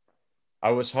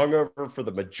 I was hungover for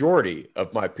the majority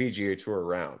of my PGA Tour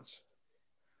rounds.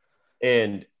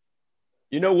 And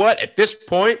you know what? At this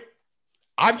point,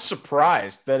 I'm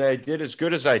surprised that I did as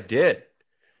good as I did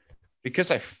because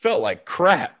I felt like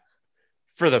crap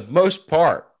for the most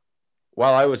part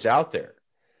while I was out there.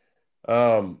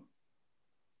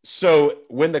 So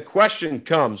when the question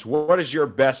comes, what is your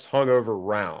best hungover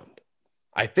round?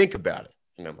 I think about it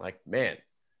and I'm like, man,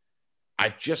 I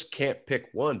just can't pick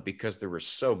one because there were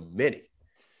so many.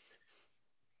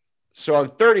 So I'm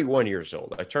 31 years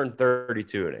old. I turned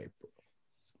 32 in April.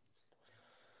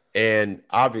 And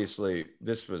obviously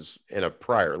this was in a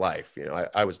prior life. You know,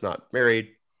 I was not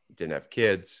married, didn't have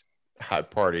kids. I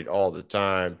partied all the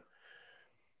time.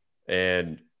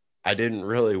 And I didn't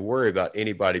really worry about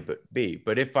anybody but me.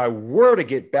 But if I were to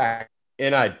get back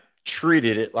and I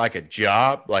treated it like a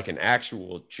job, like an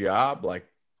actual job, like,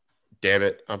 damn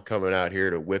it, I'm coming out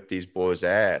here to whip these boys'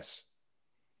 ass,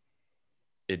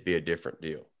 it'd be a different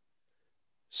deal.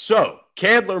 So,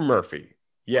 Candler Murphy,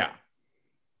 yeah,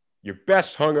 your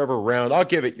best hungover round. I'll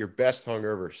give it your best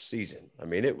hungover season. I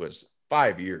mean, it was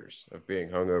 5 years of being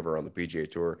hungover on the PGA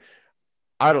Tour.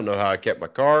 I don't know how I kept my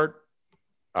card.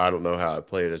 I don't know how I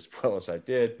played as well as I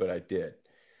did, but I did.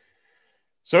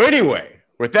 So anyway,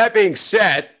 with that being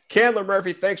said, Candler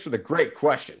Murphy, thanks for the great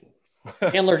question.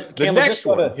 Candler, next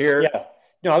one here. Yeah.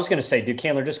 No, I was going to say, dude,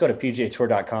 Candler, just go to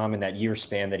PGAtour.com in that year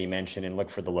span that he mentioned and look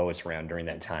for the lowest round during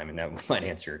that time. And that might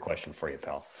answer your question for you,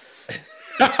 pal.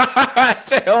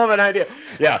 That's a hell of an idea.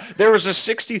 Yeah, there was a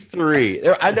 63.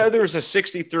 I know there was a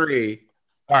 63.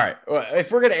 All right. Well,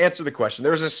 if we're going to answer the question,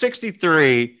 there was a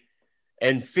 63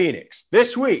 in Phoenix.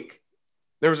 This week,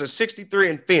 there was a 63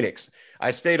 in Phoenix.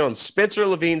 I stayed on Spencer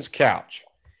Levine's couch,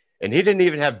 and he didn't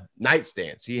even have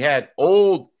nightstands. He had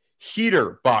old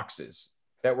heater boxes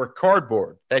that were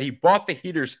cardboard that he bought the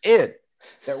heaters in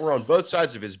that were on both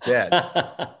sides of his bed.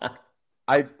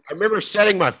 I remember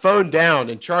setting my phone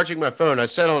down and charging my phone. I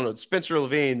sat on Spencer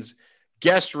Levine's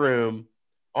guest room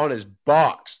on his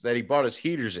box that he bought his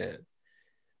heaters in.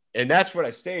 And that's what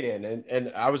I stayed in.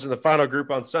 And I was in the final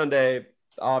group on Sunday,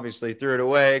 obviously threw it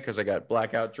away because I got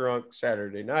blackout drunk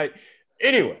Saturday night.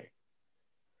 Anyway,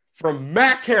 from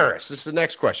Mac Harris, this is the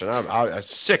next question. I'm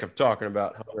sick of talking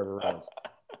about hungover rounds.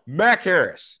 Mac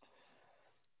Harris,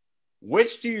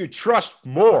 which do you trust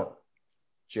more,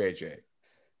 JJ?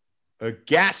 A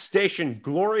gas station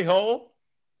glory hole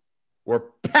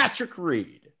or Patrick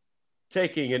Reed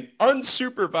taking an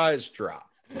unsupervised drop?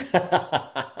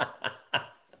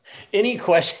 Any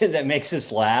question that makes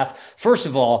us laugh. First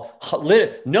of all,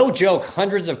 no joke,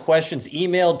 hundreds of questions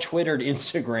emailed, Twittered,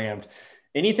 Instagrammed.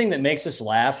 Anything that makes us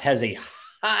laugh has a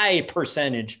high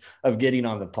percentage of getting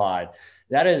on the pod.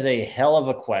 That is a hell of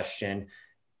a question.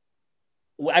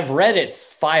 I've read it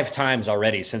 5 times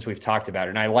already since we've talked about it,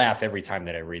 and I laugh every time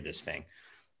that I read this thing.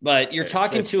 But you're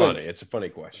talking to funny. It's a funny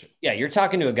question. Yeah, you're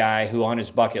talking to a guy who on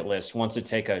his bucket list wants to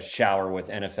take a shower with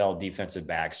NFL defensive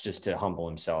backs just to humble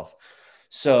himself.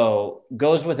 So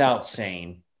goes without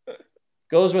saying,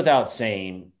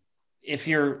 if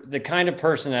you're the kind of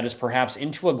person that is perhaps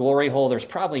into a glory hole, there's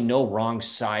probably no wrong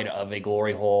side of a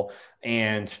glory hole.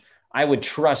 And I would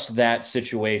trust that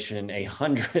situation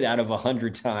 100 out of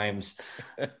 100 times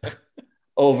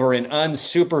over an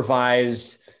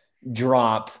unsupervised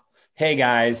drop. Hey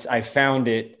guys, I found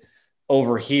it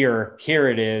over here. Here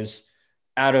it is,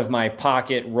 out of my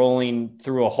pocket, rolling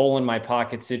through a hole in my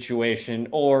pocket situation,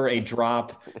 or a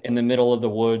drop in the middle of the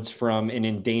woods from an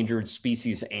endangered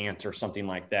species ant or something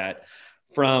like that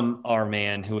from our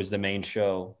man who is the main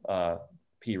show,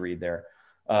 P. Reed there.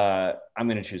 I'm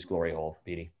going to choose Glory Hole,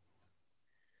 Petey.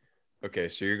 Okay,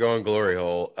 so you're going Glory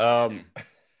Hole. I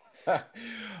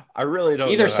really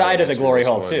don't either know side of the Glory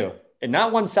Hole, one. too. And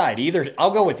not one side either. I'll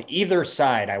go with either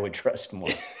side. I would trust more.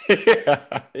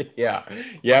 yeah,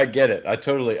 I get it. I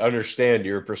totally understand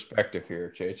your perspective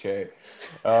here, Che.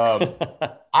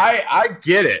 I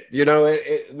get it. You know,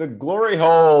 the Glory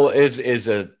Hole is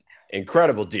a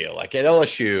incredible deal. Like at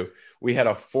LSU, we had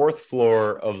a 4th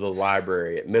floor of the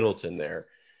library at Middleton there,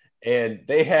 and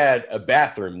they had a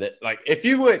bathroom that, like, if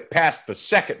you went past the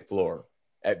 2nd floor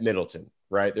at Middleton,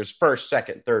 right? There's 1st,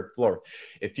 2nd, 3rd floor.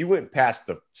 If you went past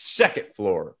the 2nd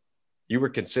floor, you were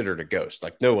considered a ghost.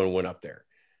 Like no one went up there.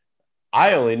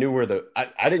 I only knew where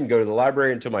I didn't go to the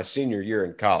library until my senior year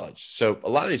in college. So a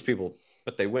lot of these people,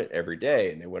 but they went every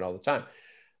day and they went all the time.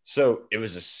 So it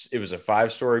was a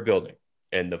 5-story building,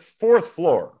 and the 4th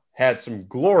floor had some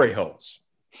glory holes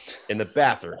in the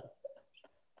bathroom.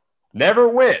 Never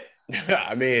went.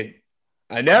 I mean,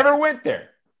 I never went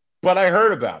there, but I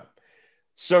heard about it.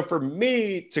 So for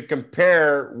me to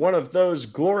compare one of those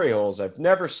glory holes I've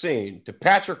never seen to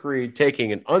Patrick Reed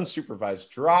taking an unsupervised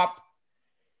drop,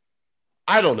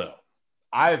 I don't know.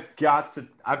 I've got to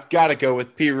go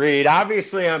with P. Reed.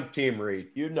 Obviously, I'm Team Reed.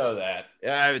 You know that.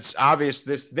 It's obvious.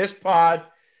 This pod,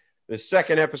 the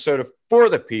 2nd episode of For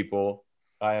the People,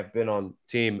 I have been on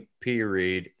Team P.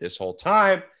 Reed this whole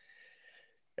time.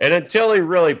 And until he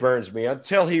really burns me,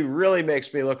 until he really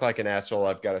makes me look like an asshole,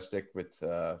 I've got to stick with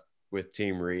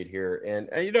Team Reed here. And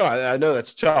you know, I know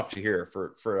that's tough to hear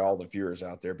for all the viewers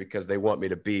out there, because they want me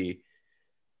to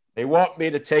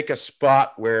take a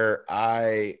spot where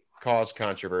I cause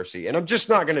controversy. And I'm just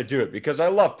not going to do it, because I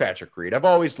love Patrick Reed. I've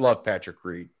always loved Patrick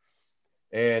Reed.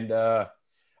 And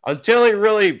until he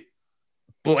really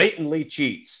blatantly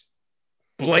cheats,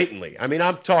 I mean,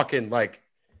 I'm talking like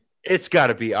it's got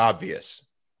to be obvious,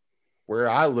 where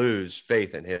I lose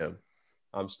faith in him,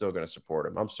 I'm still going to support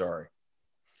him. I'm sorry.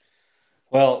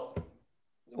 Well,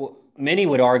 many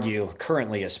would argue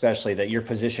currently, especially, that your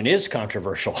position is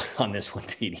controversial on this one,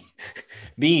 Petey,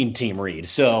 being Team Reed.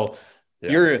 So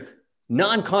your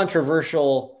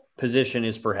non-controversial position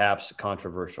is perhaps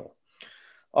controversial.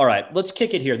 All right, let's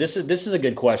kick it here. This is a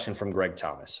good question from Greg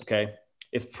Thomas. Okay.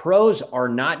 If pros are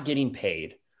not getting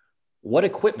paid, what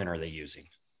equipment are they using?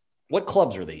 What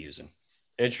clubs are they using?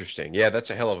 Interesting. Yeah, that's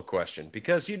a hell of a question,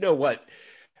 because you know what?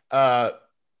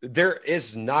 There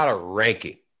is not a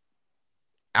ranking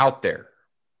out there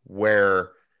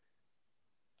where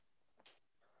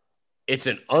it's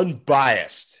an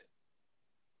unbiased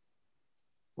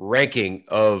ranking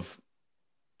of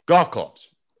golf clubs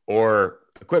or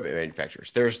equipment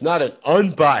manufacturers. There's not an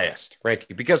unbiased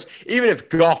ranking, because even if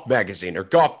Golf Magazine or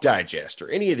Golf Digest or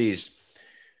any of these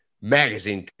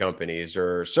magazine companies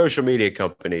or social media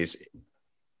companies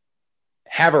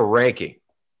have a ranking,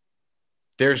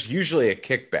 there's usually a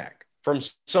kickback from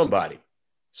somebody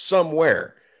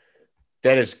somewhere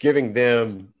that is giving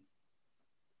them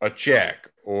a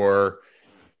check or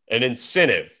an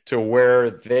incentive to where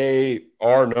they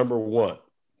are number 1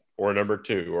 or number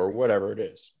 2 or whatever it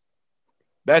is.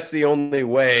 That's the only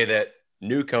way that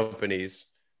new companies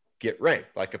get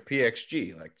ranked, like a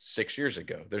PXG, like 6 years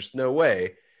ago. There's no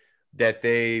way that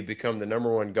they become the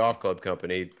number 1 golf club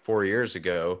company 4 years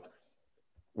ago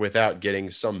without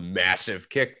getting some massive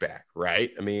kickback,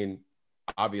 right? I mean,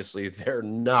 obviously they're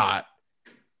not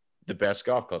the best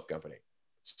golf club company.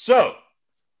 So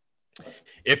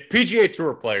if PGA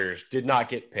Tour players did not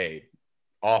get paid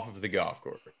off of the golf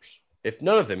course, if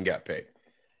none of them got paid,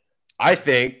 I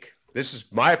think, this is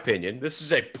my opinion, this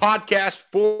is a podcast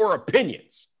for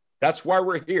opinions. That's why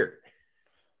we're here.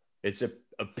 It's an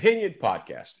opinion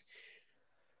podcast.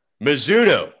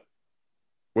 Mizuno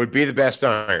would be the best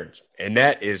irons, and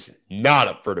that is not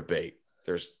up for debate.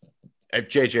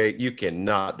 JJ, you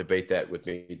cannot debate that with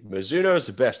me. Mizuno is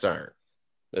the best iron.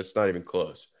 That's not even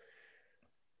close.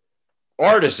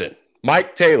 Artisan,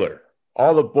 Mike Taylor,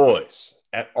 all the boys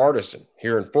at Artisan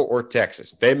here in Fort Worth,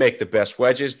 Texas, they make the best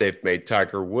wedges. They've made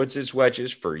Tiger Woods'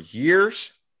 wedges for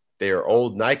years. They are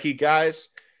old Nike guys.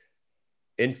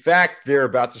 In fact, they're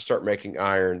about to start making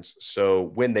irons. So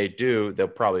when they do, they'll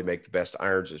probably make the best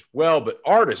irons as well. But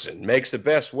Artisan makes the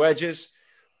best wedges.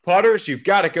 Putters, you've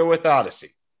got to go with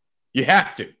Odyssey. You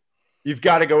have to. You've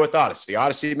got to go with Odyssey.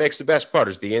 Odyssey makes the best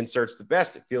putters. The insert's the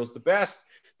best. It feels the best.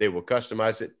 They will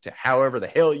customize it to however the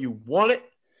hell you want it.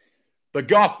 The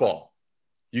golf ball,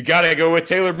 you got to go with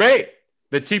TaylorMade,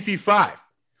 the TP5.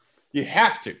 You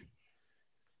have to.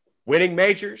 Winning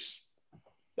majors,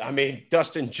 I mean,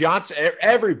 Dustin Johnson,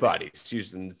 everybody's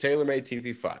using the TaylorMade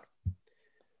TP5.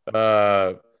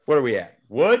 What are we at?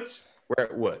 Woods? We're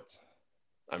at Woods.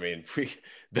 I mean,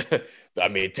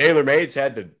 TaylorMade's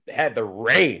had the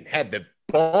rain, had the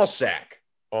ball sack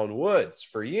on Woods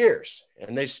for years,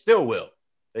 and they still will.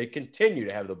 They continue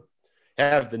to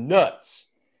have the nuts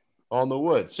on the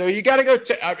Woods. So you got to go.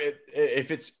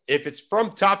 If it's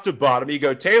from top to bottom, you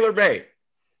go TaylorMade,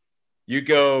 you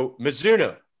go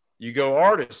Mizuno, you go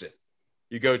Artisan,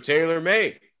 you go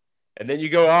TaylorMade, and then you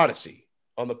go Odyssey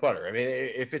on the putter. I mean,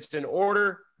 if it's in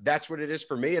order, that's what it is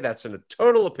for me. That's a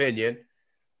total opinion.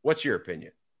 What's your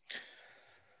opinion?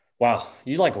 Wow,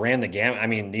 you like ran the gamut. I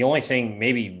mean, the only thing,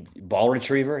 maybe ball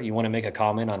retriever. You want to make a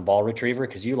comment on ball retriever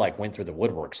because you like went through the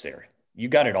woodworks there. You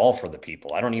got it all for the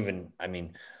people.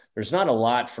 There's not a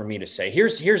lot for me to say.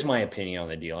 Here's my opinion on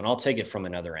the deal, and I'll take it from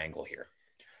another angle here.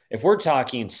 If we're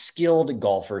talking skilled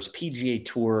golfers, PGA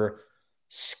Tour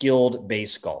skilled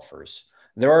base golfers,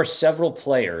 there are several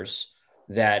players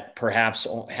that perhaps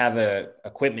have a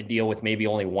equipment deal with maybe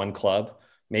only one club.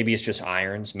 Maybe it's just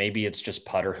irons. Maybe it's just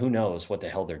putter. Who knows what the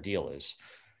hell their deal is?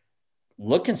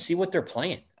 Look and see what they're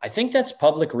playing. I think that's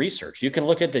public research. You can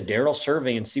look at the Darrell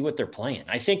survey and see what they're playing.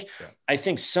 I think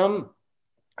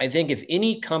if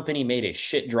any company made a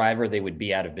shit driver, they would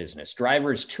be out of business.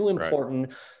 Driver is too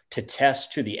important to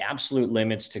test to the absolute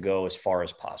limits to go as far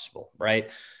as possible, right?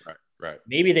 Right.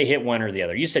 Maybe they hit one or the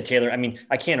other. You said Taylor. I mean,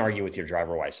 I can't argue with your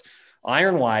driver-wise.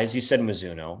 Iron-wise, you said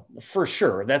Mizuno. For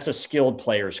sure, that's a skilled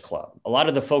players club. A lot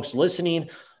of the folks listening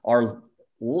are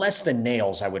less than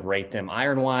nails, I would rate them.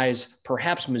 Iron-wise,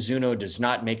 perhaps Mizuno does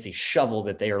not make the shovel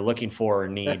that they are looking for or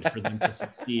need for them to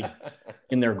succeed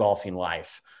in their golfing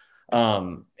life.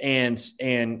 And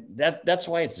that's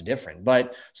why it's different.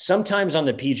 But sometimes on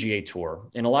the PGA Tour,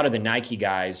 and a lot of the Nike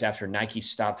guys, after Nike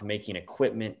stopped making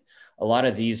equipment, a lot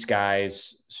of these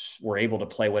guys were able to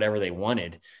play whatever they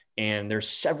wanted. And there's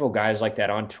several guys like that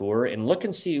on tour, and look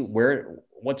and see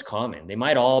what's common. They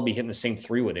might all be hitting the same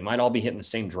 3-wood. They might all be hitting the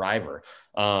same driver.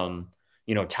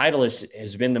 Titleist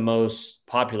has been the most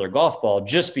popular golf ball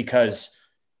just because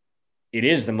it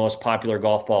is the most popular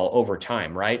golf ball over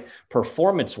time, right?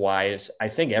 Performance wise, I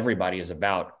think everybody is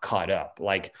about caught up.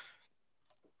 Like,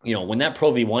 when that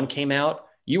Pro V1 came out,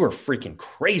 you were freaking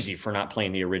crazy for not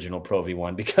playing the original Pro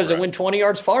V1 because it went 20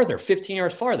 yards farther, 15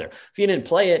 yards farther. If you didn't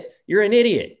play it, you're an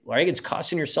idiot, right? It's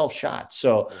costing yourself shots.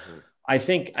 So I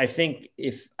think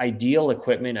if ideal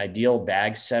equipment, ideal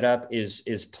bag setup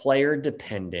is player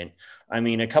dependent. I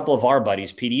mean, a couple of our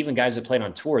buddies, Pete, even guys that played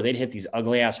on tour, they'd hit these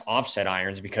ugly ass offset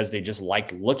irons because they just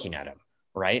liked looking at them,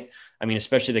 right? I mean,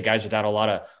 especially the guys without a lot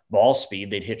of ball speed,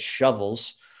 they'd hit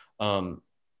shovels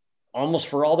almost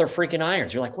for all their freaking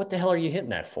irons. You're like, what the hell are you hitting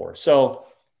that for? So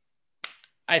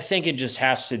I think it just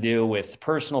has to do with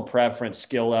personal preference,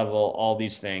 skill level, all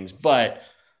these things. But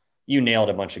you nailed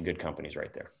a bunch of good companies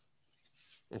right there.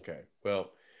 Okay.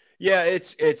 Well, yeah,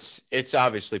 it's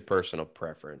obviously personal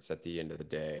preference at the end of the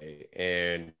day.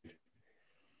 And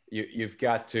you've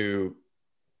got to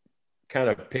kind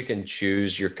of pick and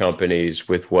choose your companies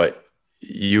with what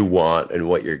you want and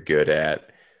what you're good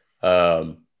at.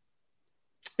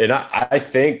 And I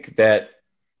think that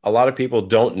a lot of people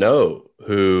don't know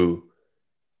who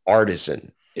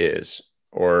Artisan is,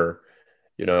 or,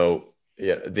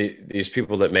 these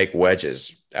people that make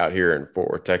wedges out here in Fort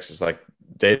Worth, Texas, like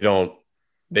they don't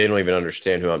even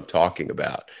understand who I'm talking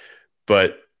about.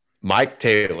 But Mike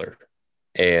Taylor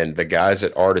and the guys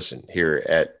at Artisan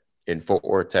here in Fort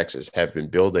Worth, Texas, have been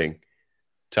building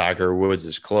Tiger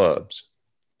Woods' clubs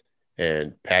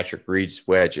and Patrick Reed's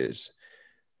wedges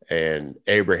and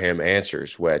Abraham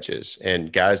Answer's wedges,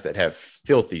 and guys that have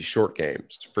filthy short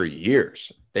games for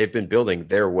years. They've been building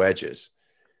their wedges,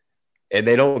 and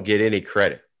they don't get any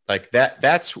credit. Like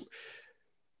that's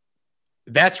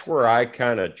where I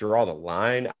kind of draw the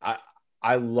line.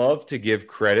 I love to give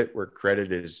credit where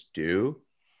credit is due.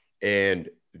 And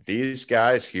these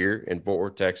guys here in Fort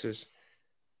Worth, Texas,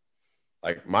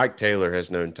 like Mike Taylor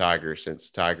has known Tiger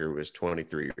since Tiger was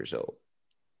 23 years old.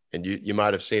 And you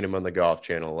might have seen him on the Golf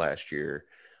Channel last year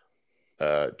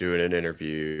doing an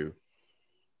interview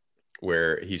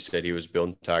where he said he was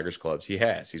building Tiger's clubs.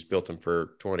 He's built them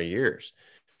for 20 years.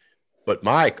 But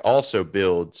Mike also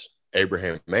builds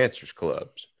Abraham Answer's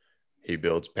clubs. He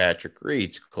builds Patrick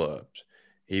Reed's clubs.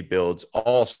 He builds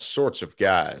all sorts of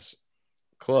guys'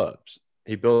 clubs.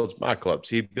 He builds my clubs.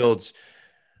 He builds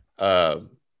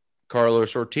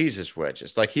Carlos Ortiz's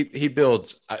wedges. Like he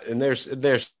builds, and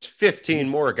there's 15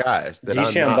 more guys that I'm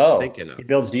not DeChambeau. thinking of. He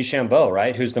builds DeChambeau,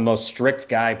 right? Who's the most strict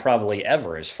guy probably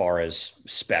ever as far as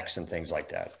specs and things like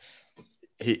that.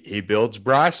 He builds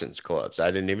Bryson's clubs.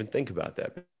 I didn't even think about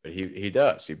that, but he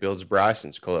does. He builds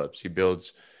Bryson's clubs.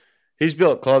 He's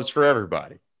built clubs for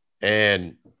everybody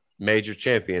and major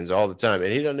champions all the time.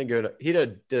 And he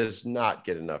does not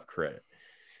get enough credit.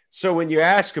 So when you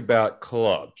ask about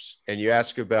clubs and you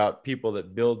ask about people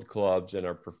that build clubs and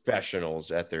are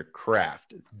professionals at their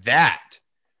craft, that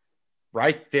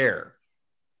right there,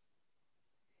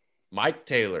 Mike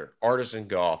Taylor, Artisan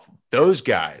Golf, those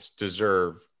guys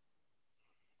deserve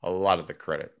a lot of the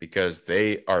credit because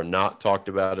they are not talked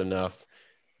about enough.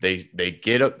 They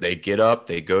get up, they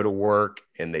go to work,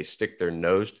 and they stick their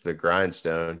nose to the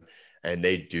grindstone, and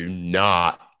they do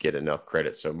not get enough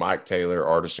credit. So Mike Taylor,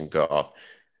 Artisan Golf,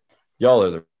 y'all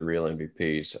are the real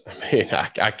MVPs. I mean,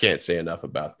 I can't say enough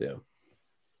about them.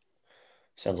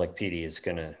 Sounds like PD is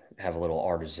going to have a little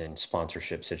Artisan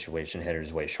sponsorship situation headed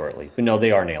his way shortly. But no,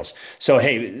 they are nails. So,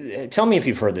 hey, tell me if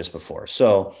you've heard this before.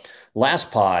 So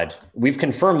last pod, we've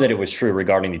confirmed that it was true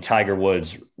regarding the Tiger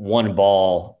Woods one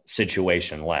ball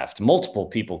situation left. Multiple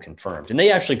people confirmed. And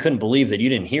they actually couldn't believe that you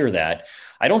didn't hear that.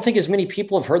 I don't think as many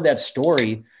people have heard that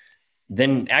story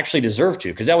than actually deserve to,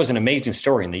 because that was an amazing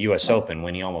story in the U.S. Open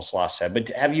when he almost lost that. But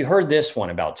have you heard this one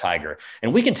about Tiger?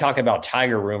 And we can talk about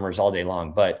Tiger rumors all day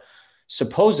long, but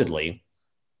supposedly,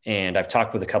 and I've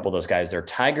talked with a couple of those guys there,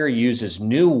 Tiger uses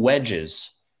new wedges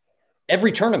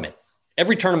every tournament,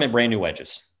 brand new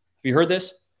wedges. Have you heard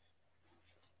this?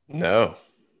 No,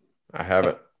 I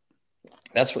haven't.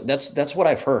 That's what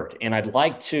I've heard. And I'd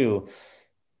like to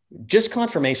just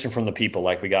confirmation from the people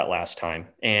like we got last time.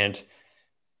 And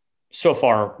so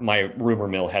far my rumor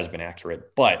mill has been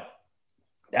accurate, but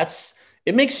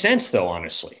it makes sense though,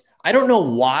 honestly. I don't know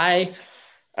why.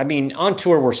 I mean, on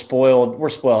tour, we're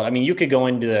spoiled. I mean, you could go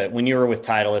into when you were with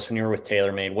Titleist, when you were with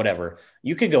TaylorMade, whatever,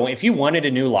 you could go, if you wanted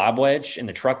a new lob wedge and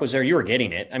the truck was there, you were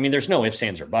getting it. I mean, there's no ifs,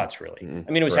 ands, or buts really.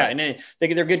 I mean, it was, right. And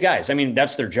they're good guys. I mean,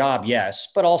 that's their job. Yes.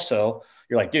 But also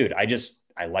you're like, dude, I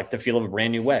like the feel of a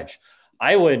brand new wedge.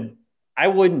 I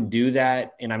wouldn't do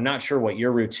that. And I'm not sure what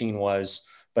your routine was,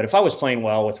 but if I was playing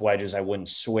well with wedges, I wouldn't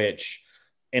switch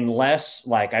unless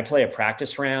like I play a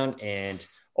practice round and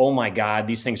oh my God,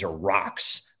 these things are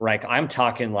rocks, right? I'm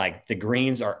talking like the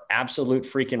greens are absolute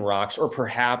freaking rocks, or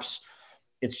perhaps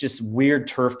it's just weird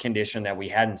turf condition that we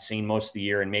hadn't seen most of the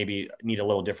year and maybe need a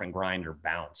little different grind or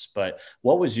bounce. But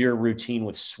what was your routine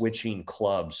with switching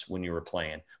clubs when you were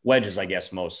playing? Wedges, I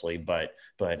guess, mostly, but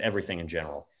everything in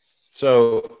general.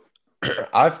 So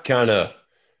I've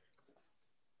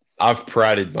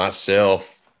prided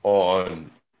myself on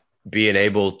being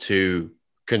able to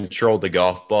control the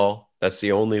golf ball. That's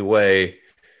the only way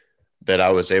that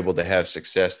I was able to have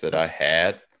success that I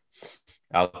had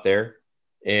out there.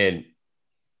 And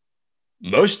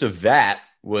most of that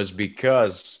was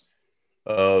because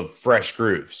of fresh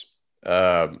grooves.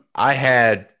 I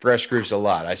had fresh grooves a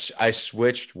lot. I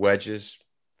switched wedges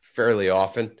fairly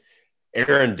often.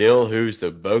 Aaron Dill, who's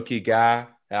the Vokey guy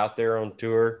out there on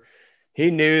tour, he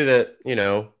knew that,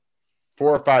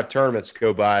 4 or 5 tournaments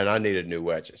go by and I needed new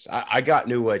wedges. I got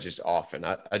new wedges often.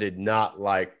 I did not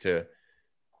like to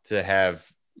have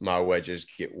my wedges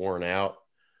get worn out.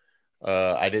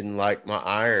 I didn't like my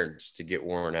irons to get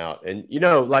worn out. And,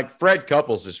 like Fred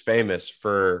Couples is famous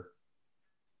for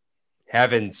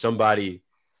having somebody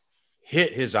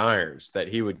hit his irons that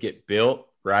he would get built,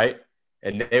 right?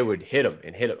 And they would hit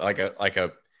them like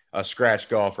a scratch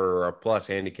golfer or a plus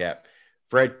handicap.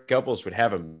 Fred Couples would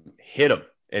have him hit them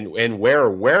and wear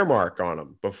a wear mark on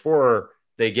them before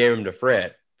they gave him to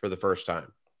Fred for the first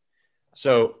time.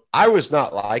 So I was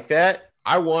not like that.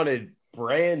 I wanted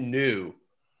brand new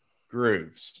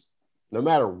grooves, no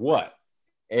matter what.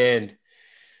 And,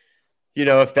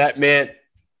 if that meant,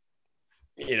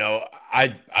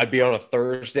 I'd be on a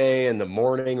Thursday in the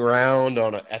morning round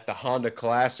at the Honda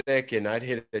Classic, and I'd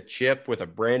hit a chip with a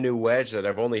brand new wedge that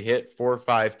I've only hit 4 or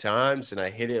 5 times, and I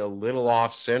hit it a little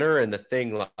off center, and the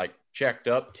thing like checked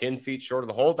up 10 feet short of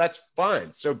the hole. That's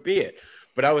fine. So be it.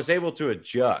 But I was able to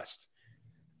adjust.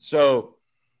 So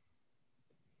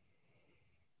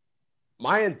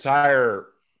my entire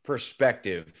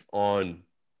perspective on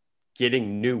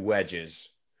getting new wedges,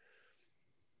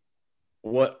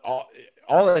 all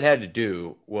it had to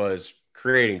do was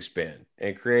creating spin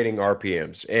and creating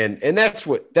RPMs. And that's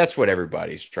what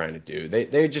everybody's trying to do.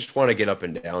 They just want to get up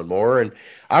and down more. And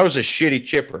I was a shitty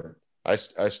chipper I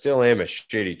still am a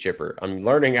shitty chipper. I'm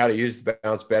learning how to use the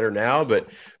bounce better now,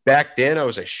 but back then I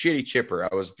was a shitty chipper.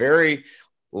 I was very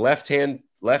left hand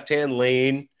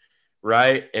lean,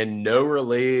 right? And no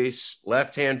release,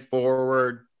 left hand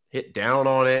forward, hit down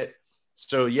on it.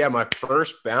 So yeah, my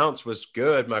first bounce was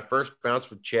good. My first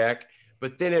bounce would check,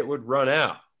 but then it would run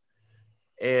out.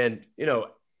 And,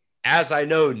 as I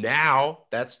know now,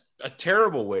 that's a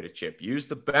terrible way to chip. Use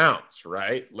the bounce,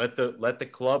 right? Let the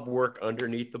club work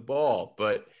underneath the ball.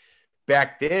 But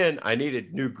back then I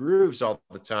needed new grooves all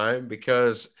the time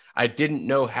because I didn't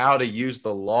know how to use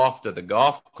the loft of the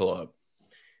golf club.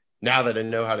 Now that I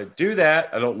know how to do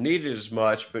that, I don't need it as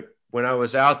much. But when I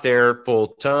was out there full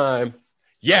time,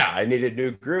 yeah, I needed new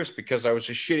grooves because I was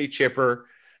a shitty chipper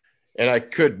and I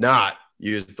could not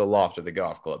use the loft of the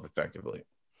golf club effectively.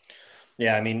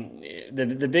 Yeah, I mean,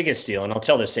 the biggest deal, and I'll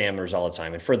tell this to amateurs all the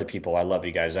time, and for the people, I love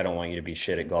you guys. I don't want you to be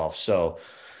shit at golf. So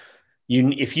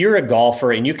if you're a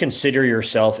golfer and you consider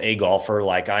yourself a golfer,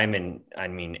 like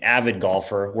avid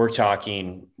golfer, we're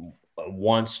talking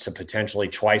once to potentially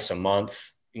twice a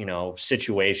month,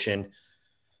 situation.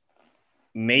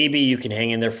 Maybe you can hang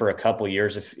in there for a couple of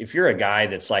years. If you're a guy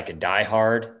that's like a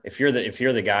diehard, if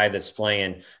you're the guy that's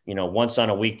playing, once on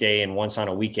a weekday and once on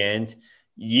a weekend,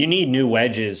 you need new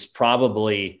wedges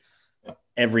probably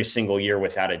every single year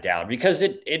without a doubt, because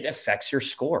it affects your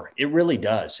score. It really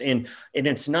does. And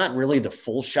it's not really the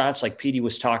full shots like Petey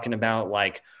was talking about.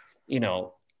 Like,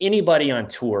 anybody on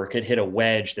tour could hit a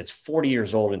wedge that's 40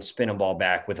 years old and spin a ball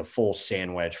back with a full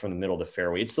sand wedge from the middle of the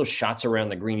fairway. It's those shots around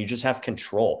the green. You just have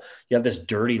control. You have this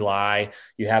dirty lie.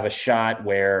 You have a shot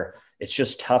where it's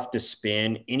just tough to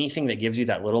spin. Anything that gives you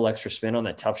that little extra spin on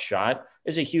that tough shot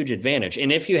is a huge advantage.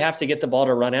 And if you have to get the ball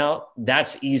to run out,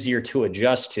 that's easier to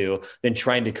adjust to than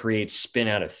trying to create spin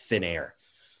out of thin air.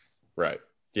 Right.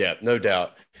 Yeah, no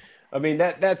doubt. I mean,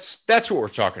 that's what we're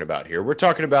talking about here. We're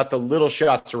talking about the little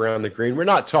shots around the green. We're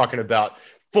not talking about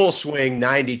full swing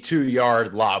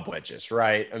 92-yard lob wedges,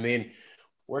 right? I mean,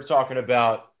 we're talking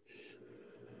about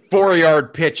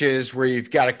 4-yard pitches where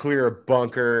you've got to clear a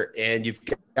bunker and you've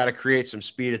got to create some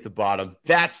speed at the bottom.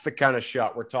 That's the kind of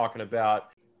shot we're talking about.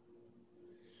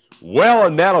 Well,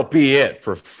 and that'll be it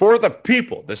for the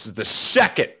people. This is the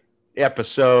second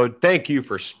episode. Thank you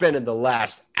for spending the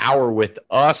last hour with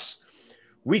us.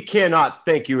 We cannot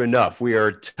thank you enough. We are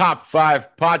a top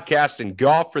 5 podcast in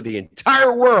golf for the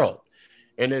entire world.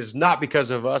 And it is not because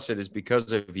of us. It is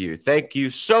because of you. Thank you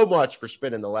so much for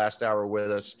spending the last hour with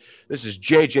us. This is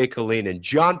JJ Killeen and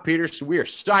John Peterson. We are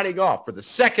signing off for the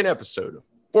second episode of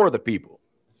For the People.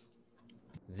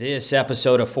 This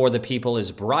episode of For the People is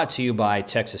brought to you by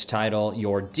Texas Title,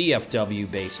 your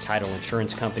DFW-based title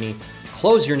insurance company.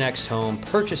 Close your next home,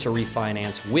 purchase or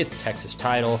refinance with Texas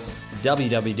Title,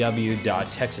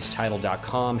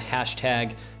 www.texastitle.com,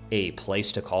 #a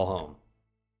place to call home.